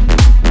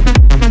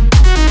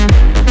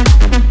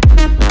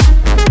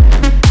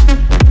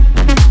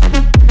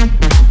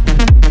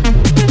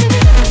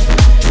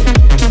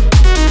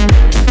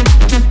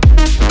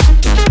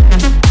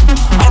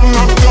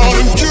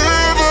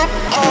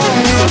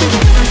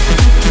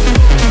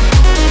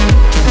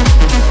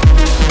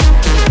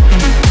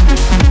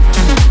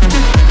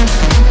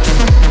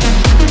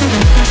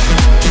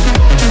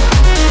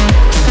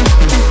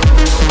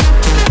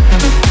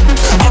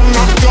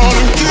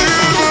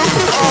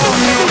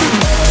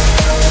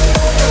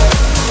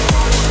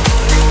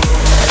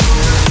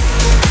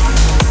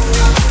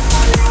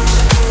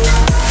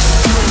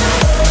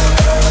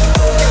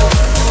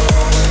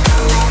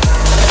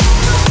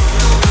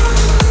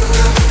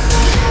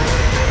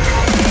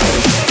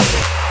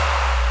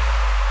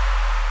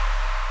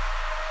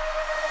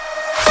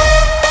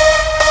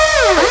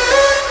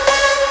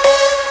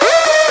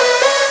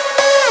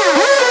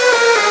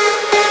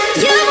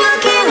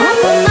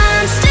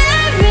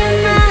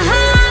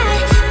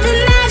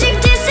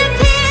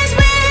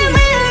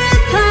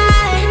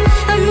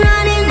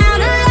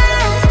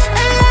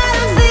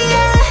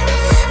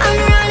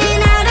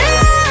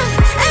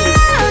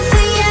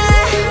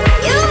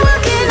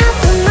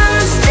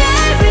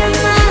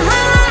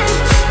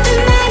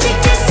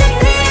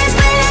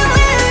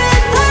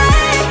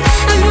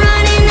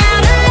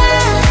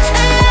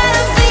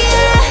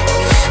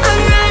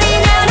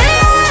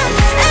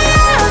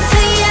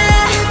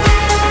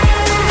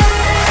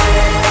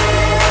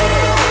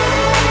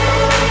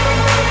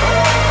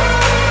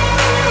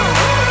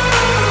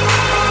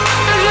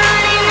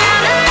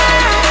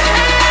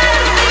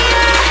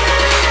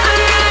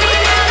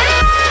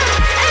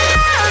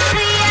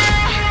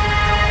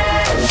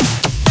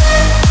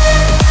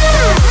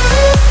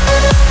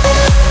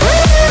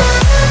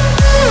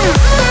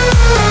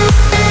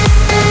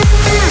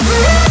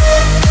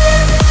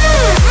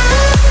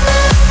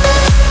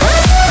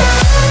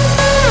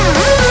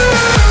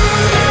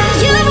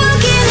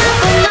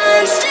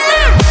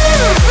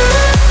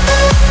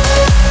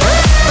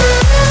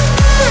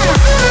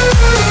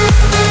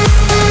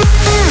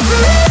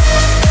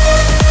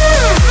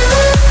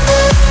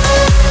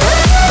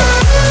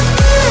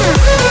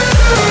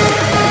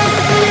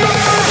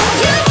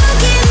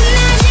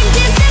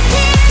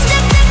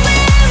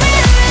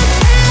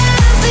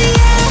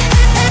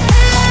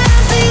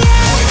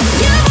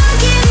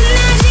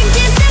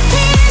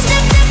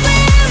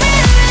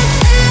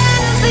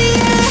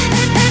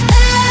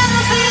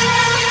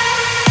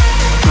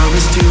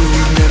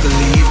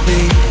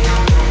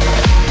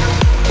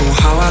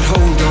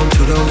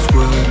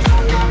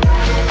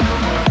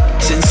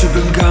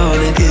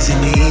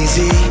 isn't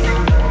easy,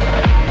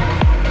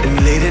 and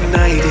late at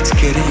night it's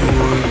getting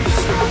worse.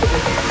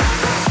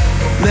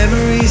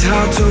 Memories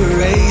hard to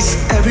erase.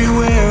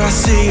 Everywhere I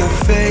see your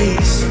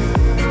face,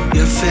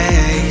 your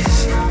face.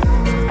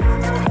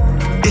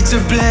 It's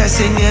a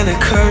blessing and a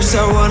curse.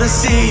 I wanna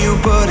see you,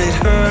 but it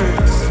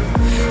hurts.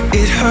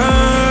 It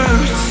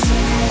hurts.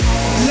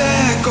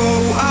 Let go,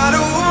 I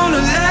don't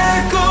wanna let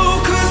go.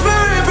 'Cause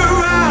wherever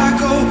I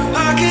go,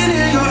 I can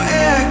hear your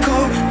echo.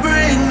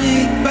 Bring me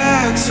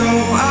back, so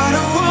I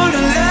don't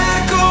wanna let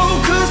go.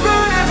 'Cause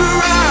wherever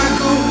I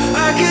go,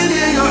 I can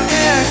hear your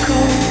echo.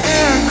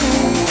 Echo,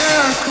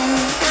 echo,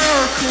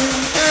 echo,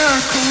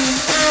 echo,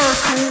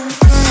 echo,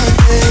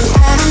 echo.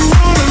 I don't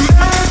wanna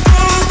let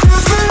go.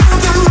 'Cause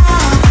wherever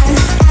I go,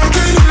 I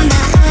can hear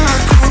your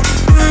echo.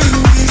 Bring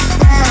me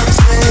back,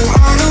 so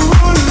I don't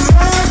wanna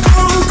let go.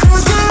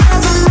 'Cause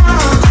wherever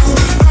I go,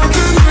 I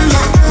can hear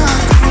your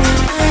echo.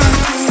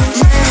 Echo,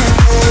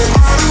 echo.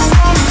 I don't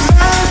wanna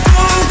let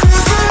go.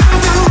 'Cause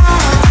wherever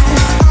I go,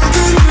 I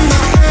can hear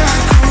your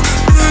echo.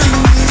 Bring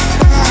me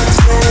back,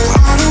 so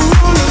I don't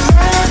wanna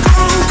let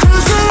go. 'Cause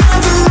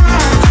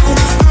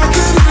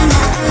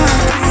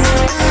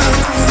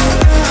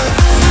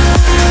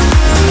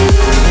wherever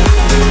I go,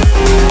 I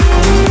can hear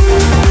your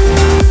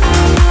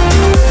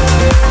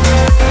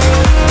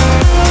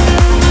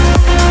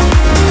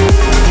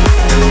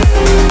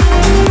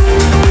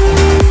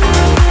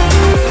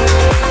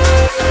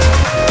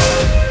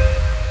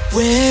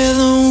where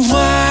the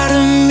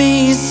water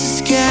meets the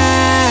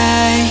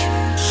sky,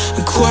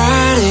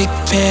 aquatic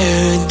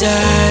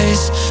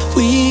paradise.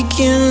 We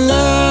can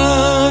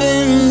love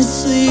and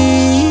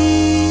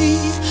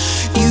sleep,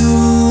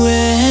 you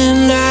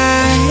and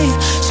I.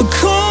 So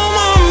come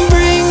on,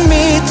 bring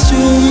me to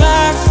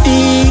my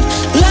feet,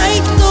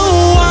 like the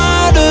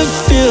water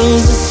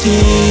fills the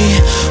sea.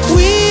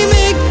 We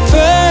make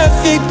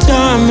perfect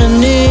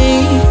harmony.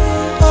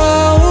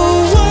 Oh,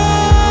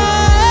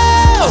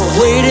 I've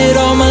waited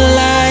all my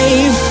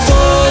life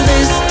for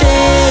this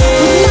day.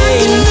 We're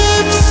knocking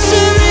lips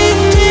every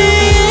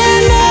day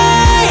and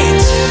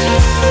night,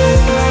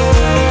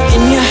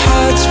 and your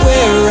heart's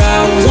where I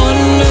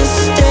wanna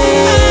stay.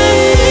 I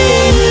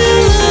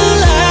feel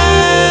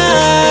alive.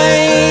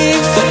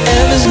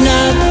 Forever's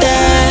not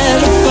that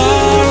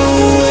far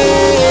away.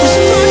 We're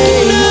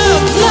sparking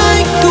up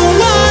like a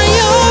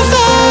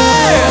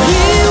wildfire.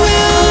 We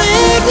will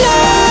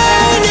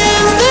ignite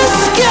in the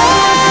sky.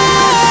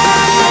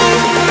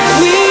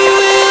 We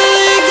will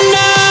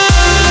ignite.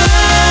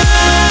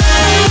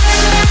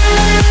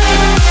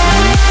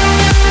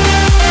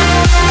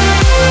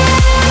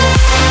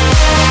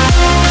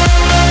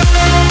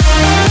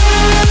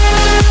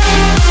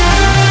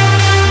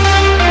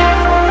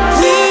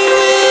 We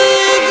will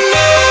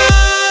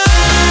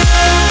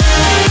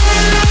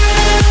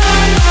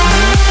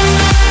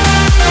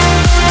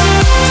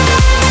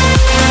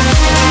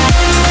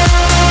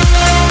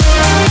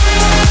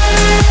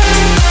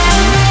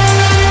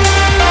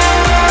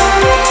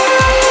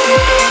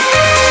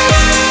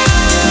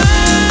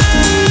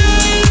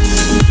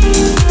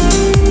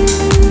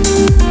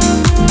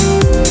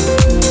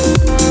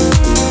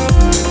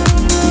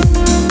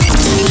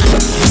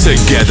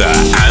Together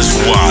as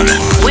one.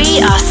 We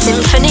are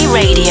Symphony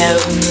Radio.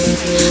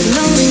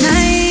 Lonely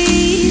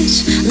nights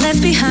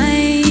left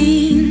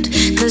behind,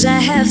 'cause I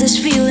have this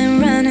feeling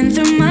running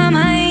through my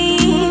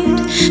mind.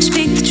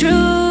 Speak the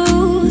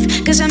truth,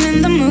 'cause I'm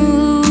in the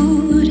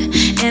mood,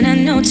 and I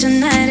know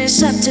tonight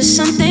is up to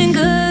something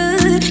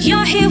good.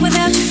 You're here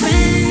without your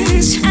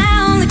friends, I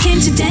only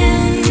came to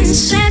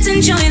dance. Let's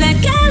enjoy that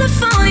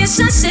California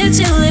sunset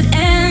till it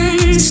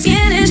ends.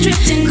 Skin is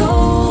drifting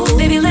gold,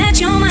 baby, let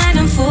your mind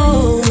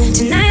unfold.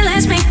 Tonight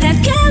let's make that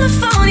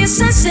California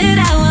sunset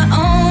our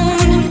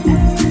own.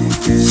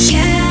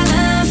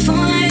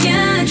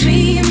 California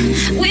dream,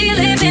 we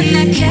live in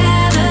that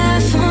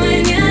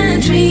California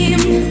dream.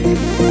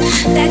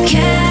 That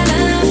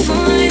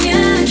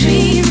California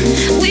dream,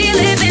 we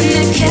live in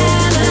that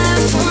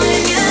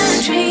California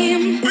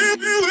dream. We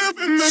live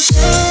in that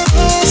California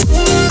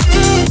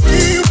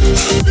dream.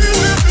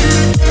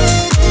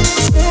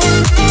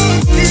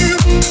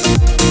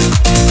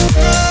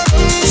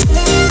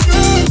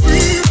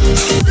 We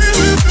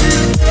live in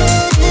that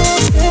California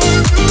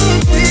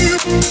dream.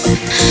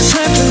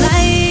 Purple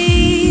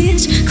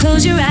lights,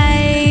 close your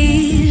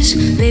eyes.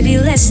 Baby,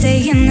 let's stay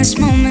in this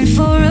moment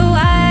for a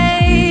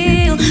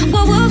while.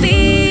 What will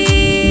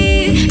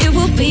be, it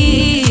will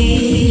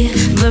be.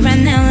 But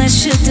right now let's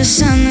shoot the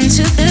sun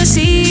into the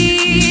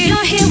sea.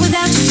 You're here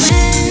without your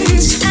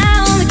friends, I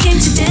only came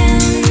to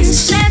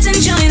dance. Let's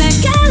enjoy that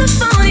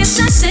California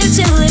sunset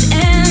till it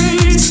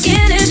ends.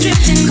 Skin is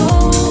drifting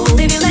gold,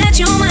 baby, let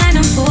your mind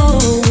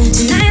unfold.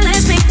 Tonight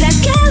let's make that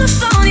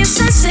California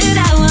sunset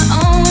our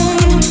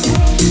own.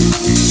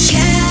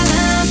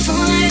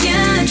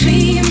 California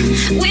dream,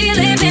 we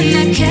live in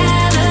that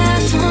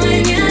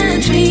California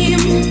dream.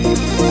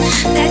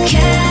 That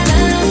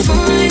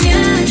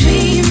California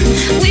dream,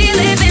 we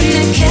live in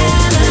that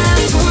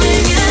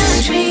California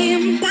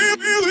dream.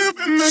 We live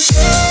in that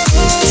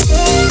California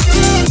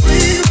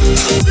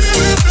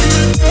dream.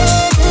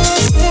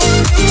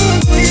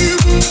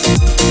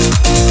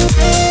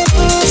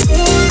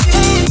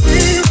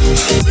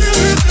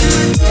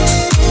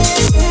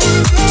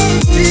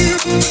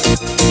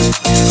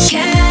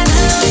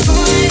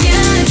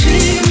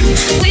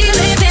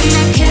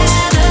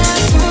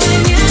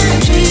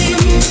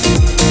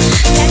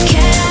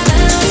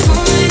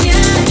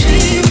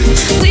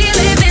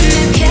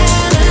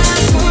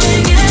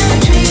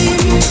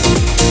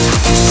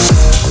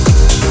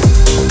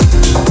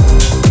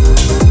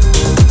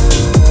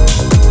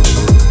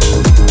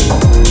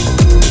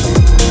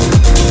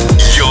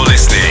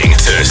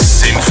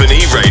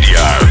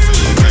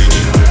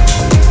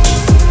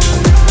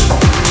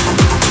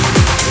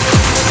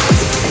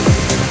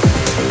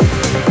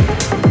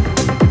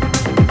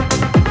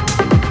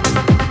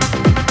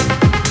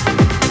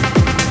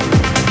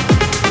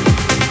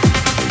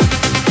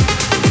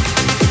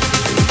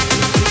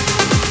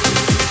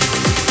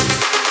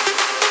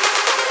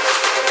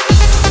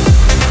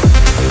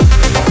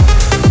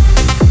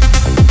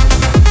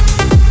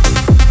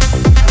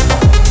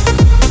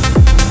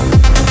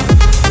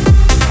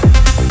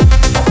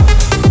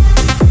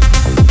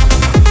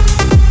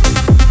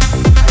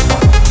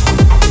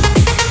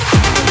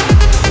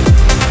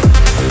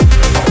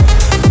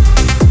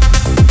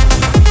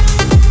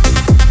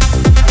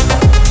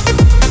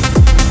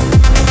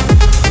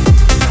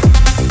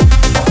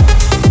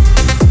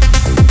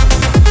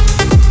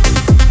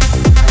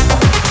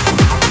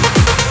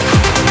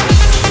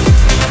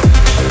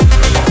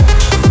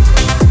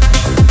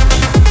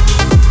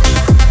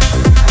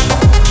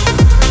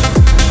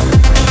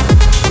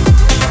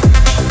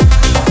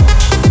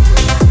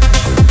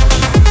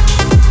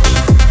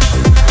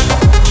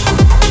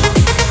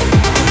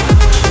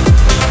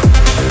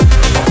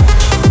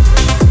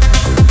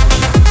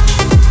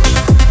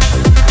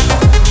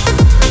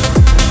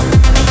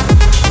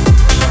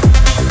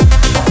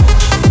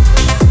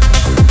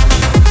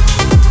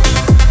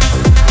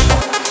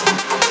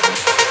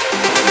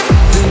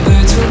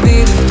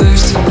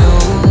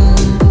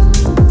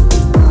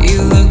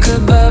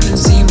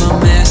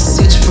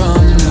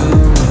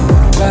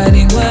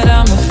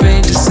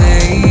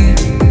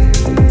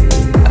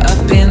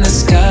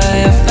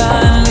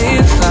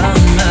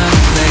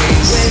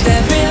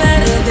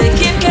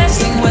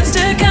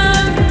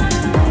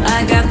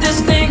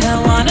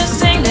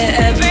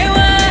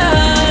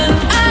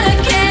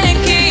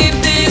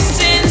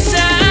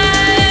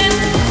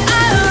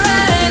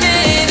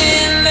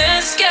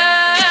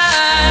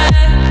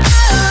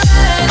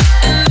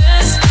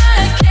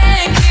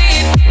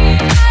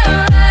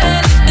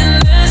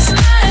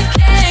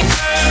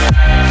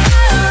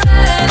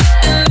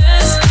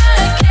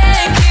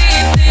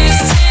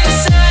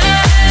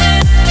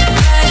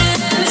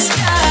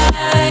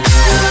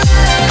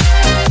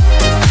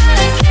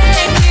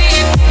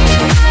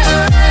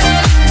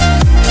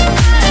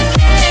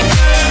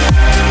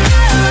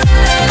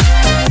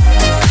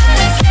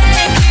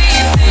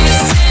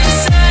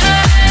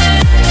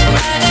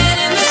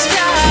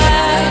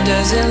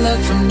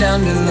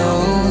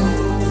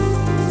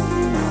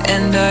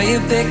 Are you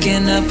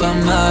picking up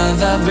on my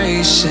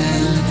vibration?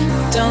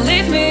 Don't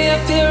leave me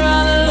up here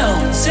all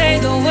alone. Say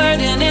the word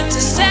and it's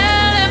a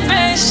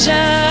celebration.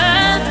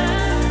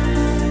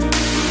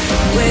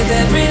 With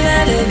every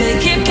letter they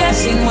keep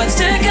guessing what's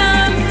to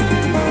come.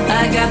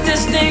 I got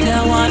this thing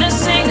I wanna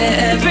sing to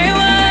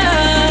everyone.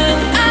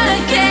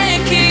 I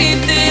can't keep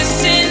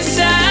this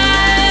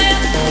inside.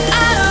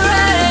 I'll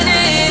write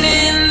it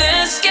in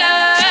the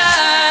sky.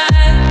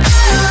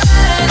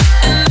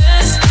 In the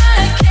sky,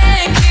 I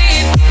can't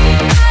keep.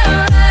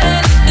 I'll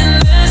write it in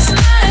the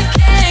sky, I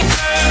can't.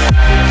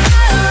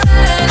 I'll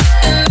write it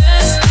in the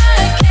sky,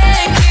 I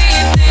can't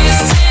keep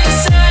this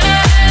inside.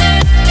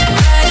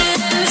 Write it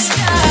in the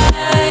sky.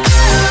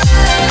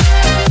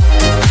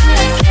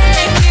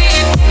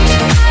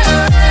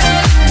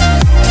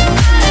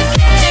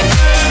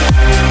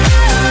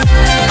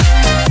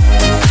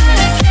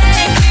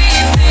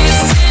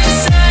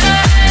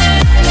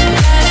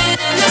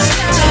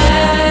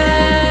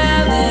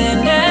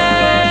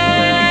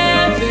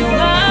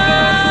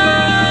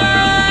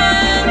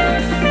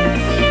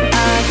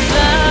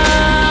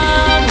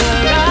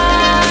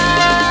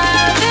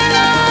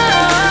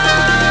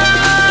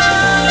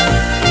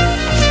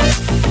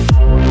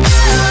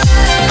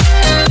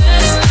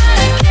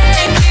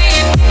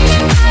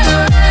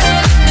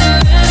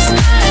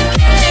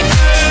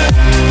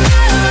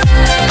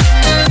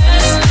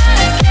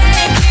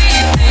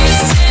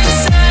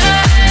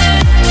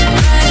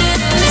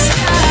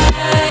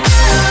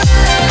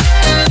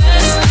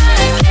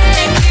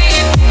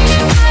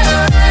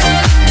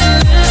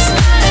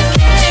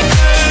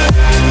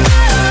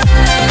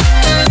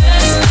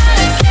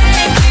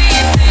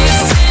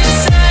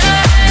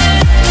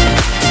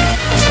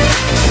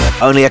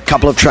 Only a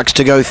couple of tracks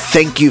to go.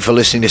 Thank you for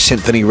listening to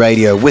Symphony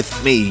Radio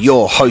with me,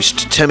 your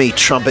host, Timmy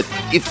Trumpet.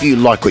 If you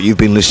like what you've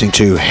been listening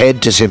to,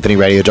 head to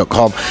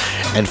symphonyradio.com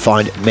and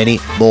find many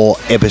more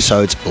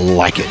episodes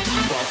like it.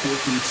 5, 4,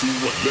 3, 2,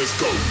 1, let's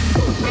go.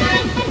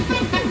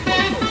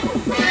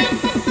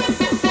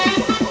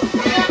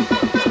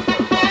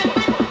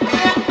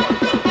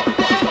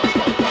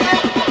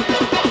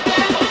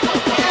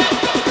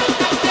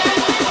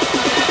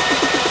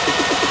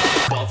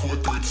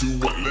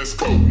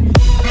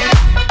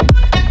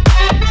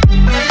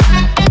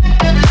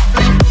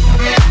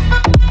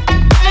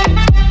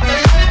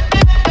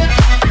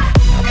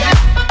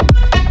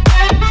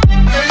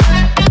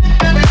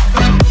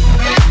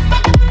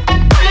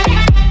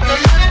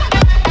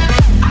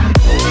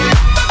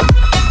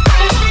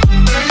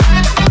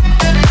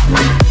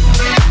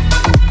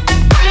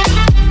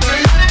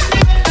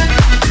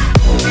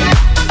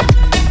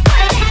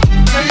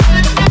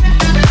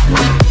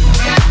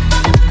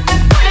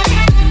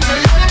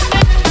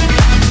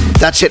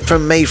 That's it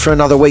from me for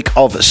another week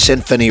of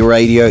Symphony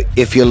Radio.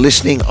 If you're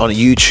listening on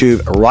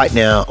YouTube right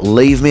now,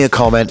 leave me a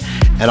comment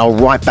and I'll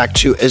write back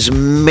to as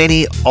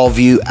many of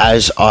you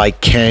as I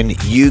can.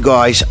 You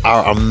guys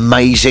are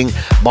amazing.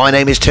 My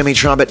name is Timmy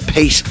Trumpet.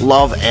 Peace,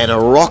 love, and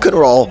rock and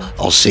roll.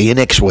 I'll see you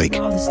next week.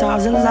 All the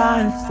stars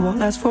align, it won't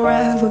last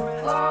forever.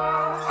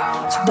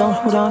 So don't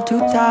hold on too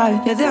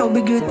tight, yeah, there'll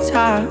be good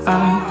times.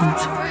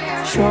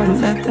 Sure to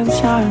let them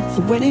shine,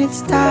 but when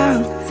it's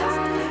time,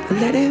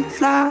 let it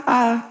fly.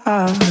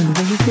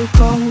 When you feel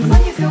colder,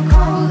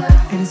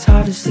 and it's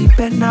hard to sleep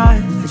at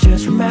night,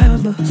 just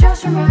remember,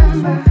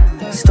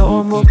 the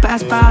storm will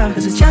pass by,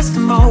 cause it's just a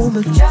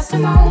moment,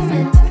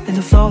 in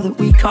the flow that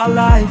we call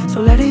life.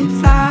 So let it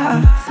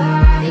fly,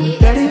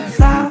 let it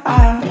fly.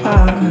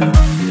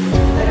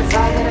 Let it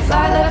fly, let it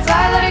fly, let it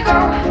fly, let it go,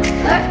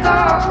 let go.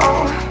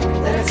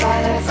 Let it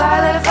fly, let it fly,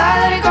 let it fly,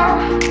 let it go,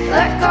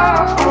 let go.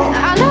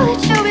 Now I know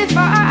that you'll be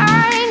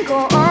fine, go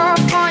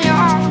off on your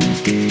own.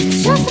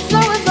 It's just the flow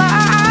of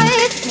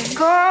life, let it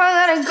go,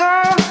 let it go.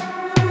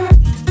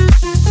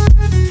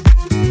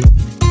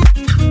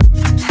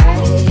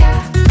 Hey,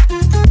 yeah.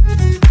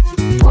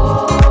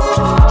 Oh,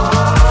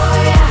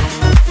 yeah.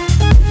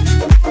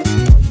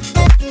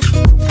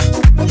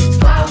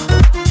 Wow.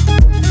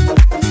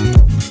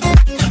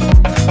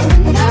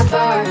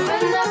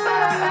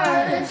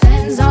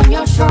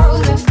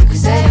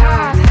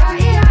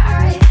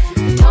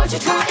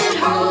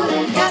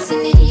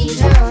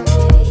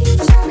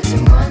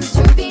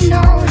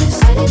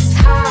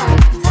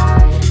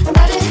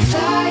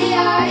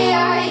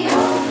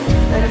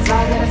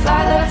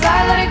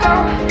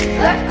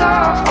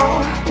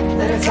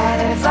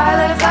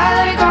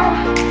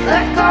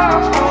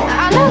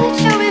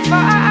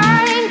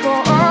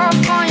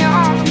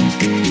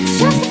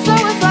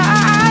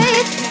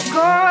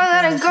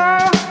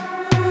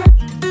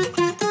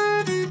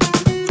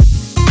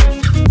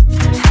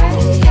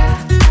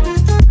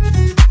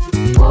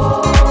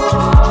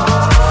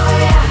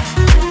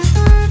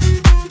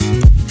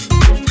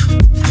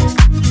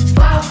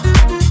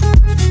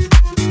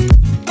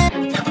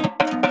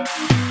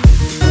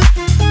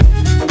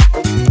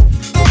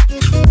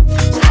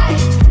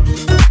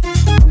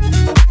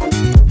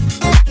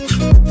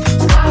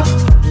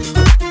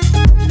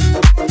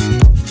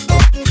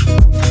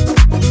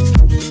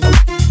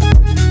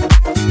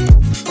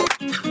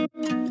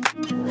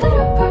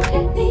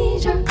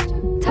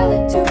 Tell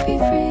it to be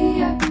free,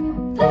 yeah.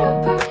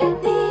 Little bird,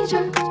 it needs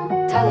ya.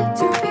 Tell it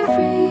to be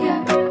free,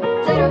 yeah.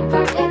 Little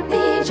bird, it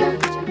needs ya.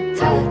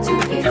 Tell it to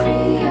be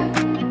free, yeah.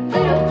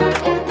 Little bird,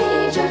 it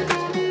needs ya.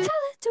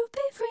 Tell it to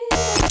be free.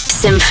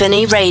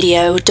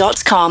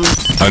 SymphonyRadio.com.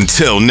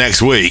 Until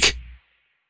next week.